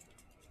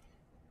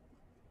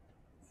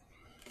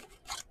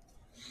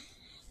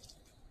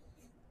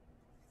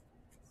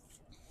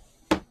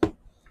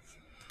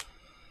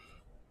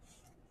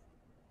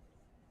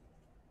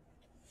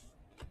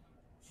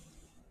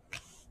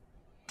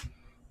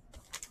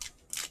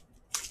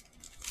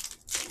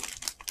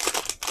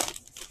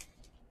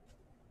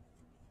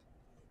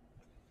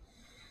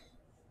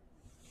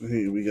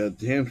 Hey, we got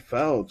Dan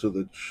Fowl to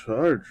the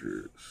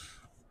Chargers.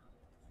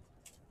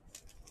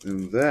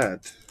 And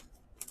that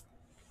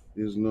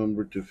is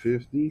number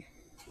 250.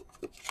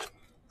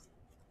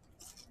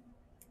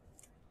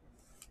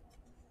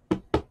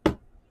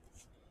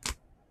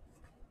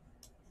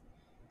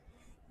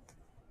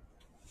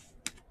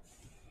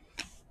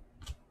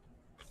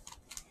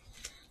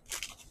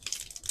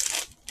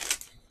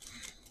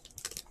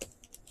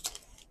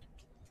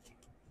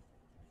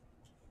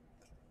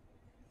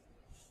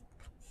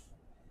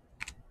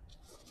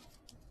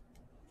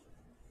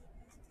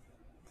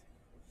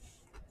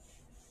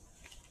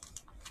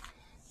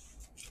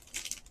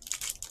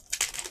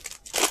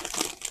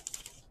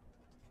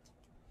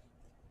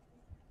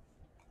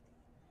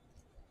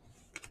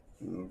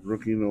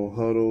 Rookie no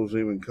huddle,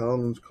 Zayvon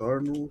Collins,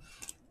 Cardinals.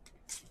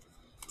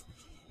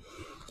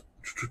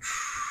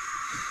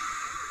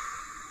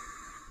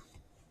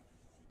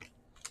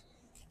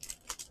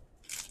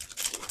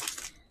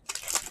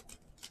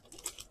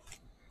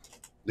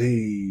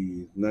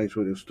 Hey, nice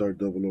way to start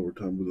double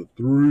overtime with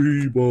a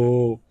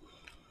 3-ball.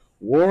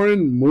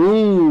 Warren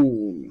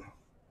Moon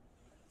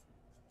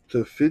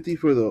to 50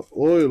 for the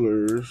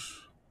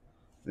Oilers.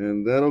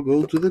 And that'll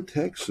go to the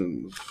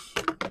Texans.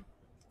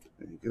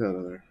 Hey, get out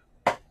of there.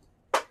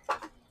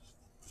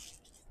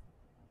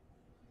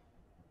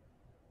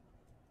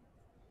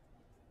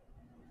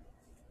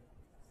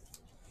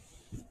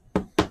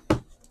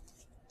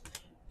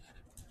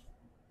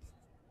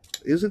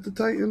 Is it the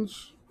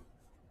Titans?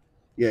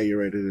 Yeah, you're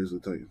right. It is the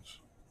Titans.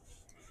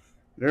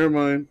 Never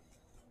mind.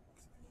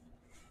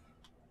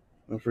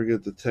 I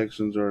forget the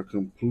Texans are a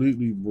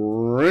completely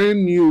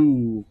brand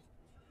new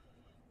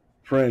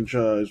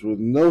franchise with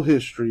no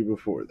history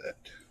before that.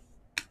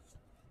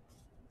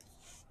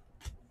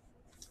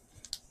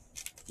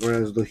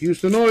 Whereas the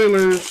Houston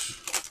Oilers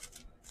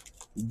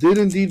did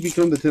indeed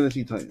become the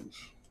Tennessee Titans.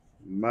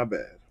 My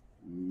bad.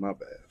 My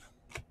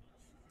bad.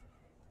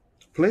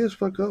 Players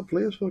fuck up.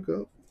 Players fuck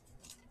up.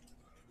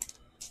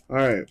 All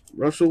right.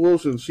 Russell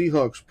Wilson,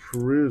 Seahawks,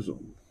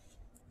 Prism.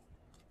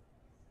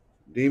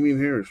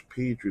 Damian Harris,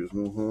 Patriots,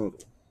 no huddle.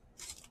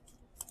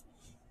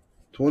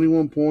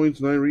 21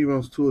 points, 9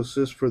 rebounds, 2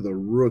 assists for the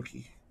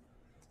rookie.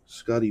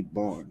 Scotty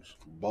Barnes,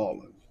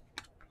 balling.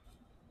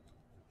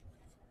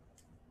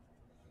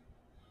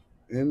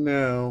 And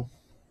now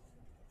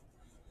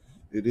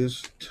it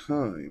is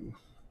time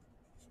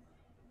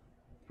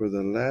for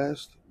the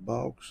last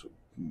box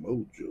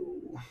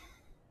mojo.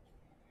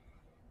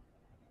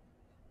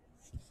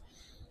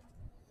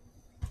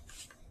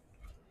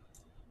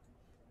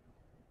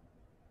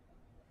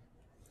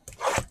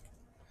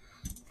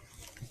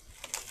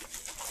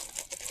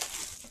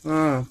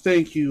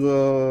 Thank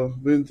you,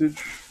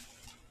 Vintage.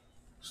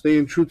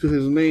 Staying true to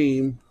his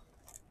name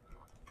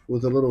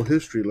with a little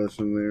history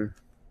lesson there.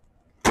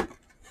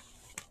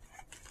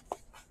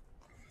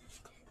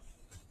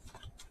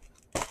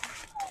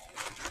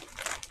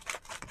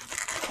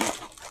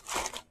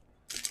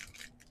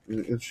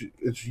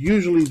 It's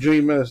usually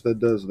JMS that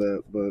does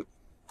that, but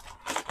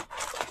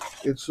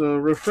it's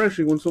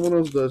refreshing when someone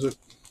else does it.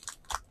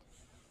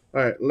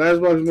 All right,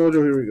 last box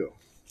mojo. Here we go.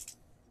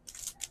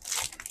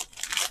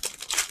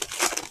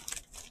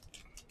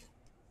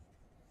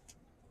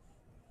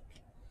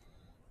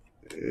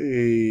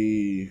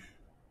 Hey,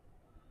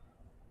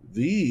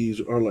 these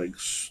are like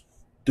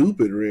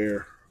stupid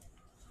rare.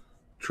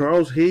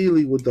 Charles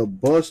Haley with the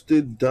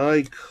busted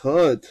die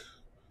cut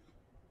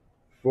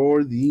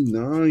for the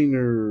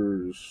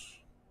Niners.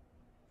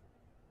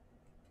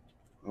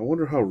 I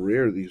wonder how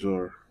rare these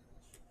are.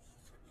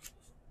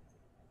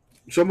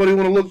 Somebody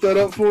want to look that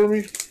up for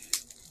me?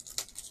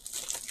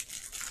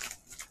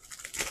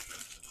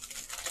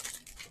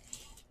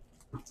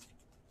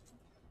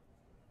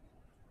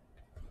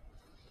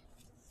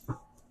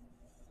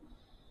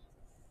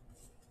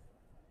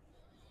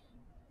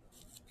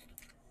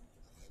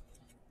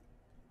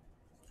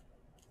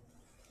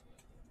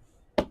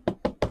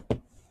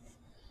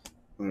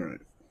 All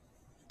right.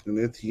 And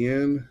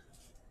Etienne,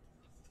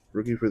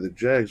 rookie for the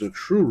Jags, a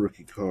true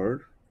rookie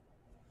card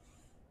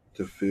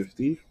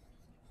 /50.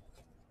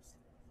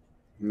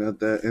 Not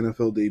that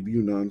NFL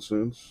debut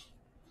nonsense.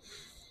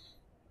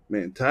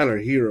 Man, Tyler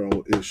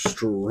Hero is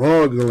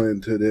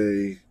struggling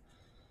today.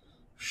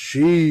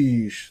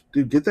 Sheesh.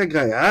 Dude, get that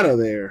guy out of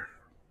there.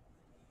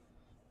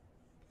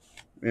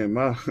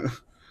 Man,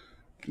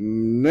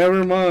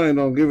 never mind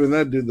on giving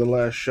that dude the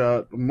last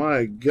shot.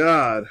 My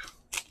God.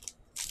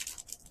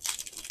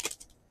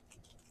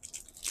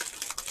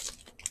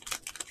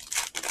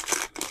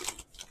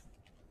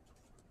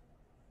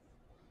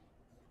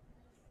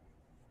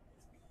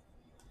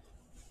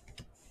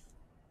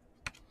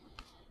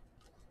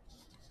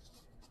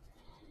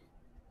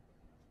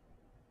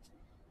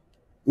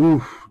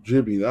 Oof,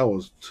 Jimmy, that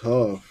was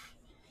tough.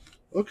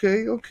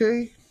 Okay.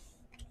 That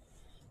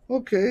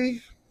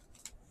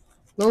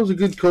was a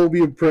good Kobe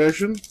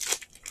impression.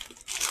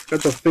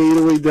 Got the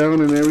fadeaway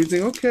down and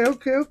everything. Okay.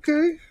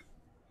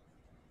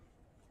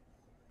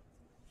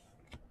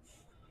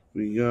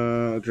 We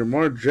got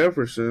Jamar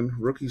Jefferson,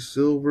 rookie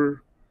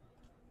silver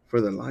for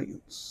the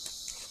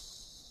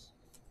Lions.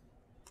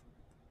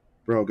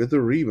 Bro, get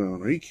the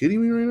rebound. Are you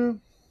kidding me right now?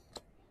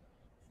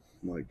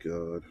 My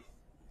God.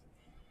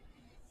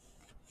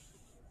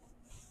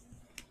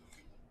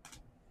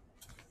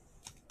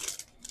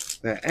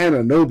 That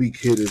Anunoby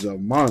kid is a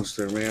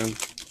monster, man.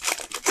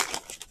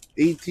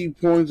 18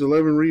 points,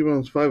 11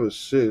 rebounds, 5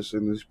 assists,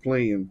 and is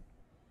playing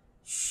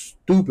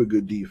stupid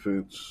good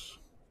defense.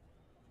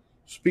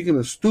 Speaking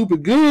of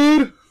stupid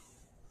good,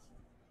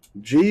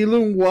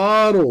 Jalen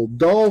Waddle,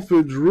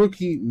 Dolphins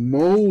rookie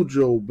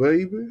mojo,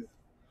 baby.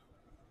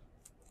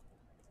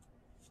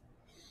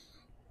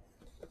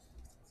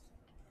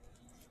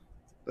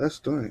 That's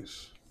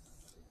nice.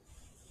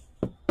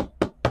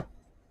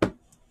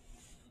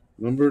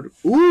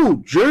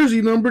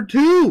 Jersey number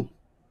 2.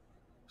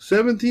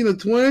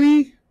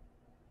 17/20.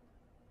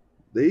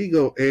 There you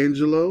go,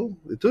 Angelo.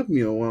 It took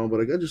me a while, but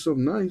I got you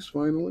something nice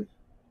finally.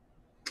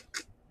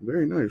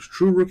 Very nice.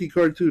 True rookie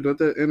card, too. Not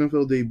that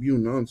NFL debut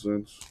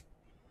nonsense.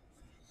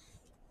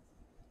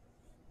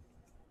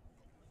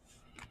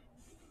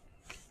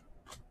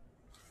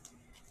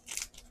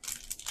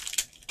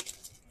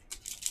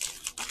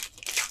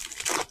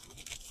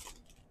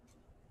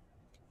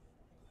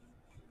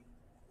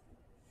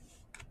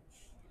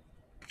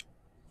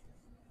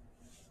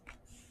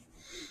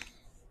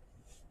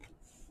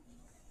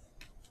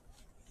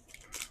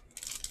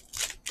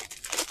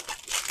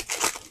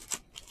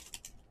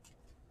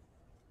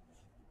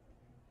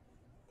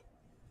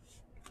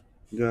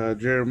 Got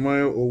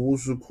Jeremiah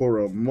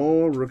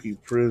Owusu-Koramoah, rookie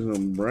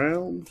Prism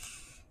Browns.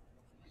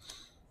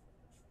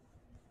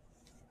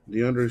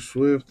 DeAndre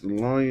Swift,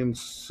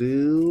 Lions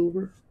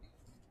Silver.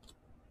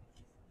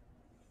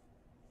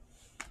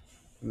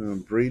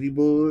 Brady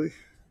Boy.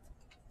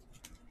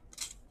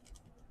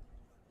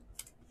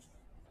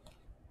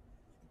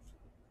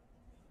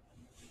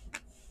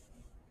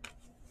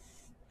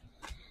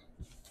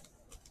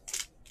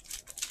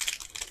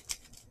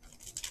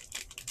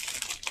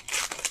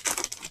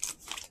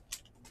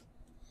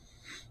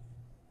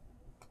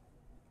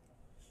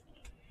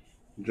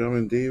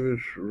 Jamin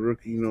Davis,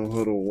 rookie no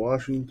huddle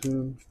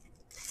Washington.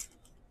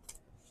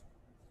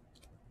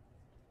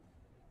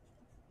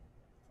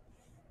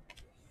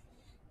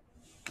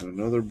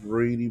 Another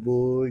Brady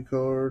Boy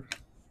card.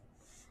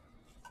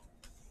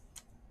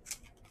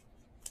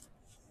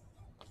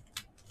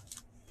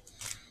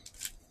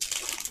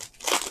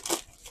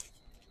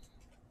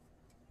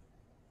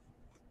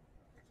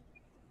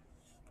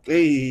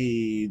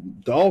 Hey,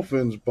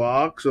 Dolphins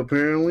box,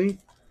 apparently.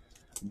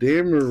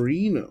 Dan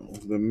Marino,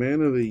 the man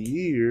of the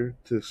year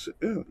to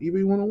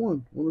eBay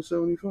 101,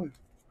 175.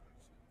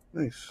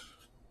 Nice.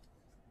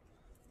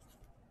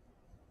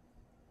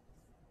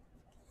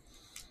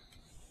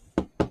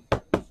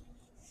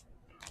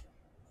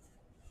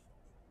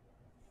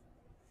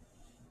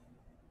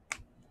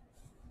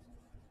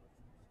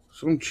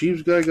 Some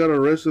Chiefs guy got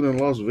arrested in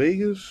Las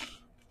Vegas.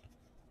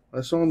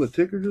 I saw on the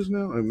ticker just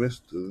now. I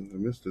missed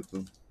it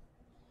though.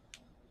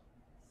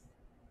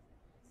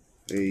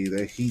 Hey,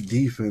 that Heat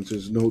defense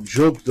is no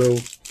joke, though.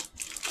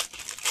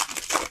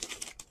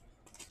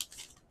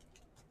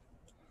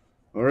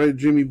 All right,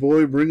 Jimmy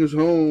boy, bring us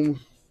home.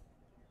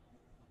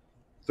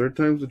 Third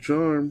time's the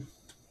charm.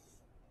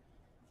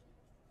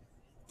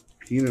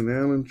 Keenan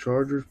Allen,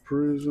 Chargers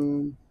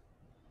Prism.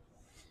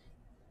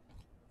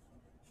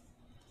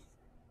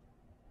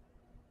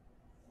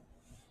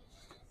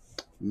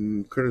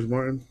 Curtis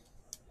Martin,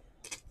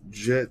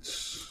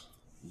 Jets,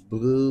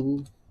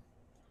 Blue.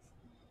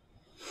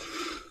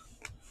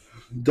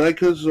 Die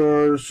cuts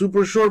are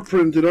super short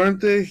printed,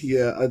 aren't they?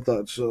 Yeah, I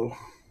thought so.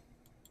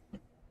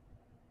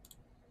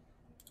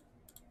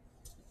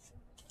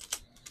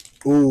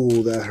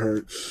 Ooh, that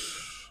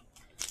hurts.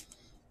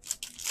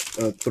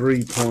 A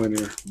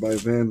 3-pointer by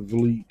Van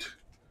Vliet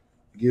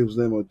gives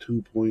them a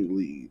 2-point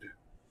lead.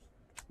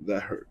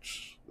 That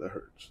hurts. That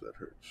hurts. That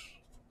hurts.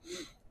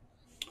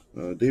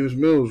 Davis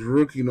Mills,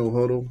 rookie no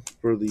huddle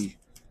for the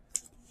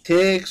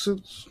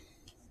Texans.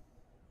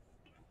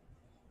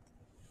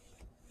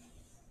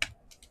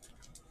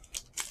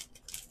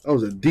 That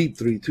was a deep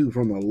 3-2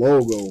 from the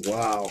logo.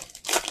 Wow.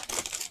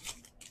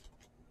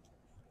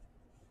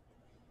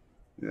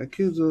 Yeah, that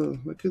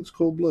kid's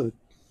cold blooded.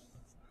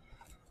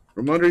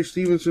 Ramondre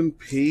Stevenson,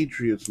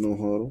 Patriots no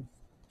huddle.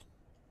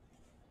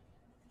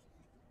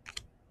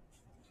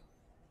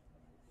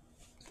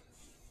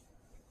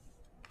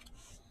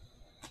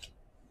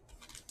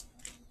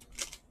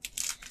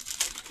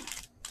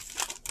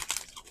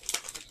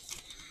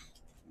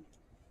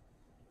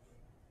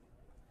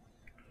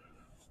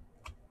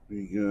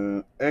 We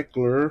got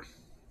Eckler,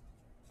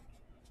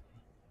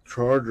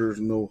 Chargers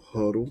no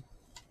huddle.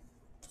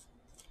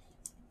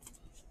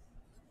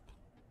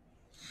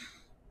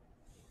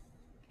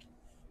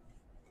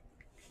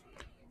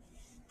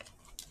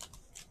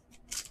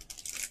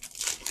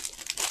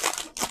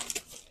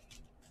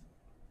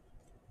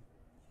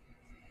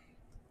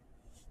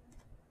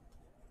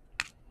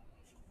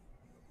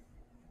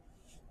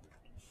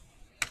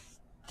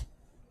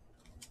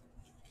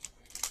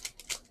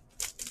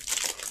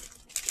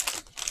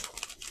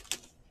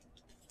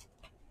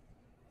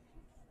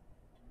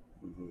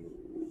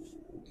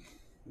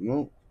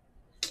 No.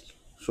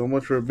 So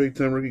much for a big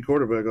time rookie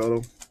quarterback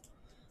auto.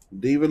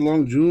 David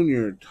Long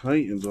Jr.,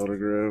 Titans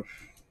autograph.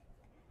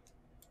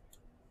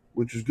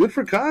 Which is good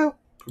for Kyle.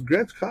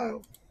 Congrats,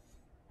 Kyle.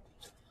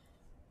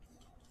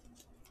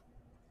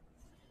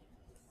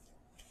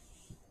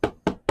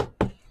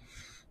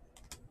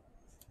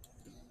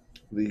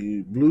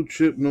 The blue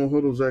chip no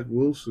huddle Zach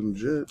Wilson,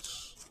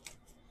 Jets.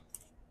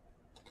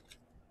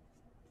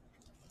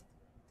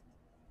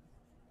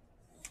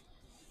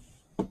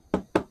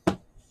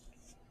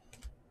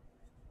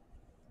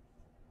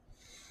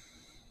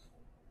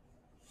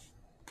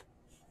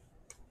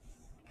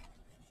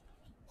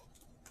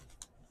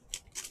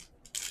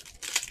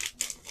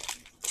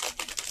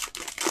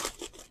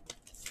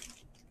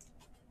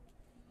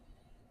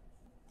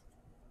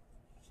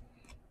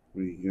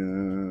 We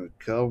got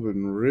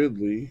Calvin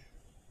Ridley,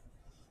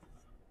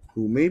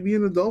 who may be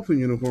in a Dolphin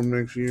uniform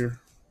next year.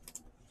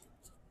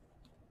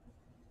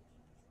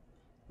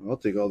 I'll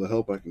take all the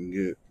help I can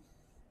get.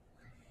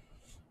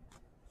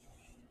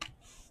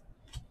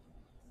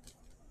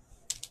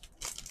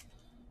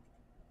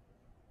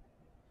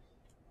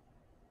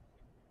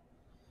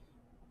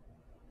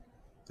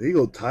 There you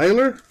go,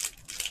 Tyler.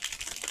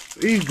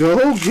 There you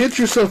go. Get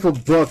yourself a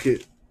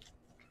bucket.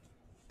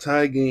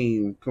 Tie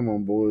game. Come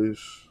on,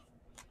 boys.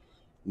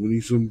 We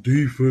need some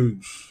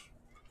defense.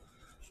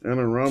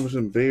 Allen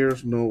Robinson,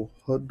 Bears, no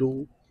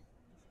huddle.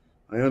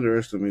 I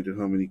underestimated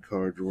how many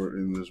cards were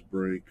in this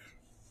break.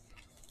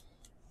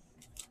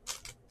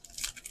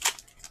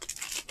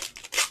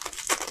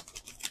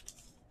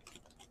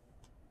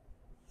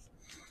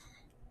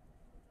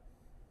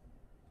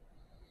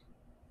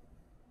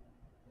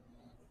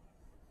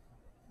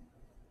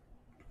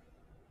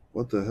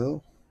 What the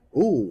hell?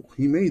 Oh,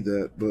 he made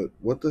that, but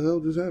what the hell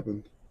just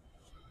happened?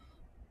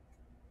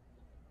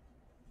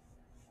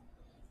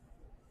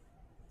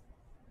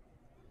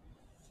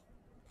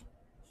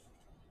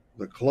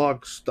 The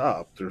clock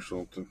stopped or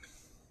something.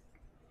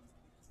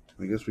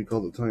 I guess we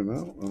called the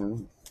timeout. I don't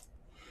know.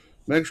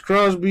 Max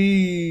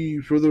Crosby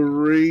for the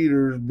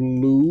Raiders,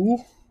 blue.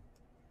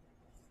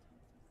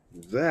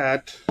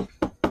 That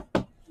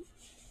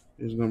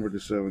is numbered to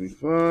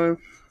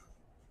 75.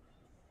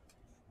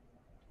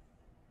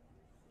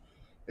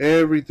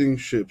 Everything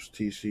ships,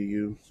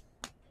 TCU.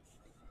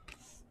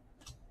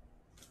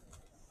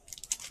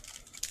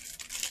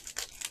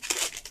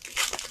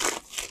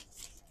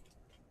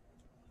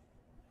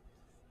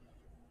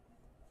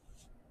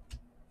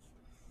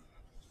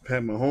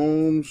 Pat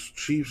Mahomes,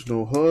 Chiefs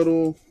no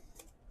huddle.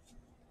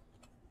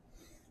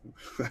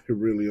 I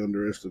really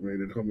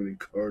underestimated how many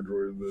cards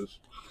were in this.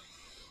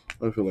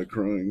 I feel like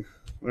crying.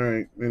 All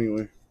right,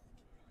 anyway.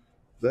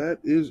 That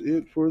is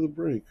it for the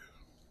break.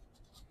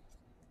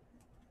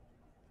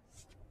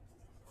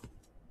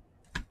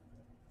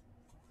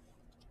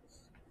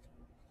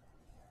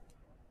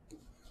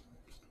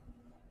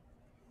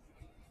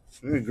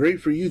 Yeah, great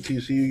for you,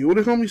 TCU. You want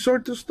to help me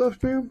sort this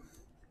stuff, man?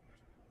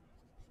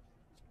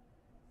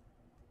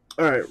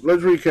 All right,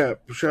 let's recap,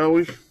 shall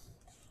we?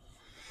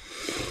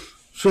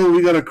 So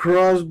we got a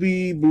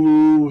Crosby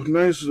blue,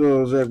 nice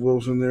Zach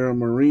Wilson there, a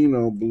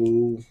Marino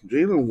blue,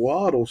 Jalen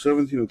Waddle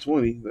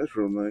 17/20, that's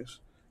real nice.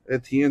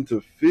 Etienne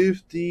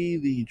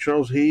 /50, the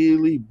Charles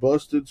Haley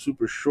busted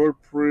super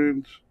short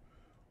print,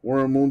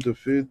 Warren Moon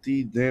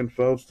 /50, Dan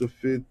Fouts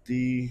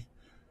 /50,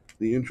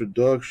 the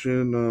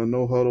introduction,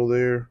 no huddle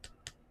there.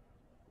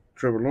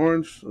 Trevor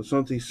Lawrence,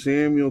 Asante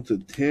Samuel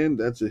 /10,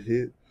 that's a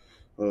hit.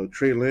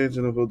 Trey Lance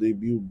NFL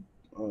debut,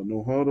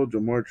 no huddle.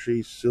 Jamar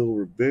Chase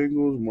Silver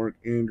Bengals, Mark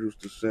Andrews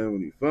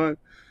 /75.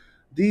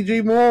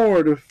 DJ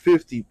Moore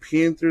 /50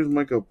 Panthers,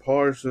 Micah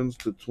Parsons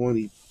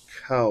 /20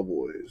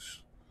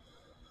 Cowboys.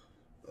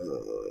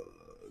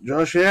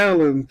 Josh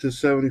Allen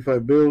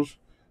 /75 Bills,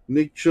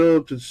 Nick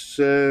Chubb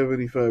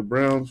 /75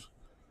 Browns,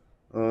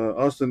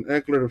 Austin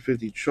Eckler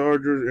 /50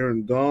 Chargers,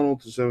 Aaron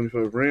Donald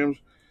 /75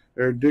 Rams,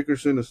 Eric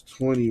Dickerson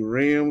 /20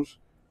 Rams,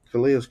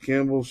 Calais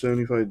Campbell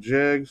 /75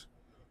 Jags,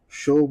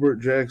 Schobert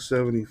Jags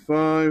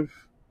 /75.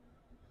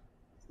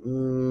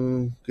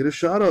 Get a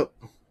shot up.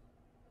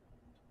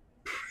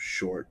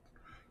 Short.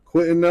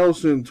 Quentin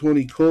Nelson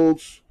 /20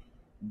 Colts,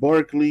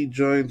 Barkley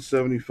Giants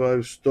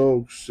 /75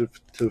 Stokes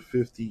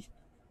 /50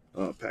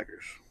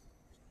 Packers.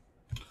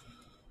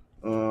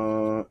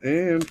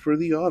 And for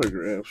the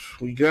autographs,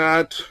 we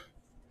got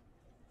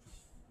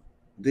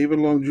David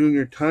Long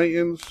Jr.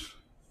 Titans,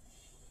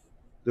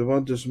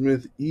 Devonta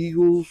Smith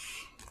Eagles,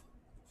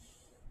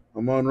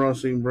 Amon-Ra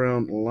St.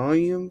 Brown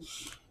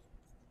Lions,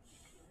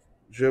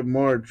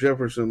 Jamar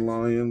Jefferson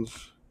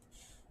Lions,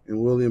 and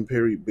William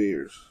Perry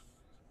Bears.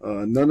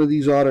 None of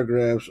these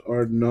autographs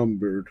are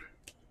numbered,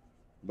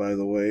 by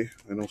the way.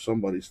 I know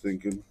somebody's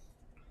thinking.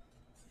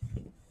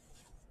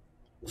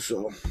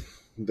 So,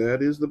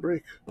 that is the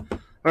break. All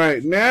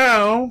right,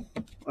 now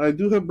I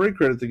do have break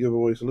credit to give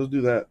away, so let's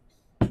do that.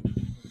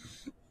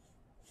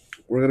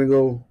 We're going to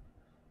go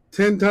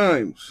 10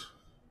 times.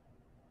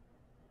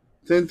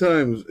 10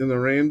 times in the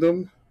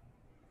random.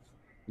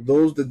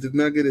 Those that did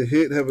not get a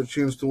hit have a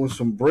chance to win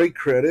some break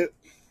credit.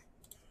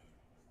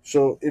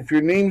 So if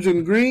your name's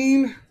in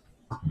green,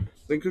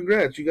 then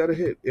congrats, you got a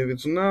hit. If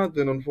it's not,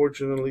 then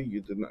unfortunately you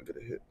did not get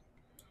a hit.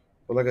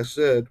 But like I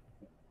said,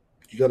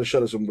 you got a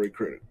shot at some break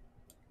credit.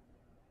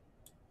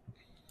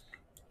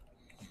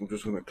 I'm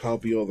just going to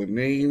copy all the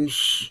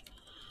names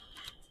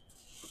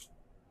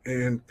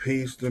and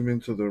paste them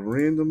into the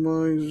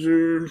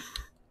randomizer.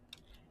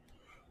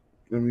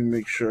 Let me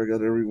make sure I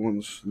got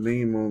everyone's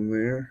name on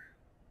there.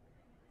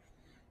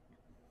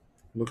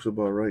 Looks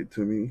about right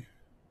to me.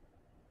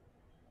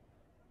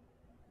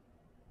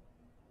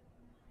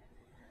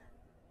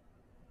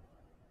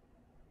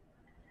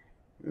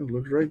 It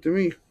looks right to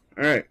me.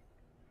 All right.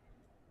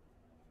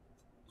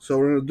 So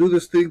we're going to do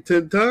this thing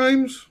 10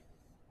 times.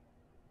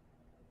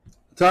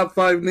 Top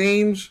 5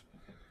 names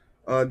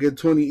get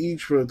 20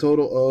 each for a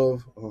total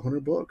of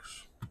 $100.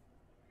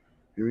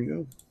 Here we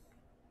go.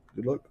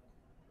 Good luck.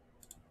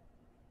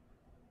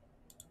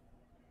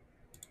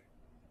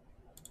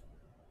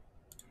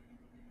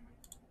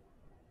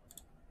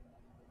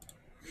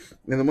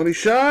 And the money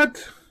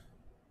shot,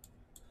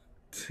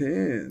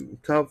 10.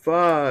 Top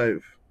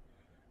 5.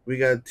 We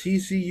got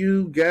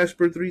TCU,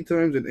 Gasper 3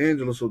 times, and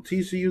Angelo. So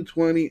TCU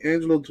 20,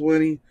 Angelo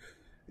 20,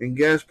 and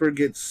Gasper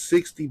gets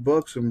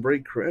 $60 in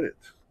break credit.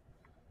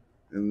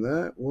 And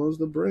that was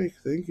the break.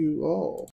 Thank you all.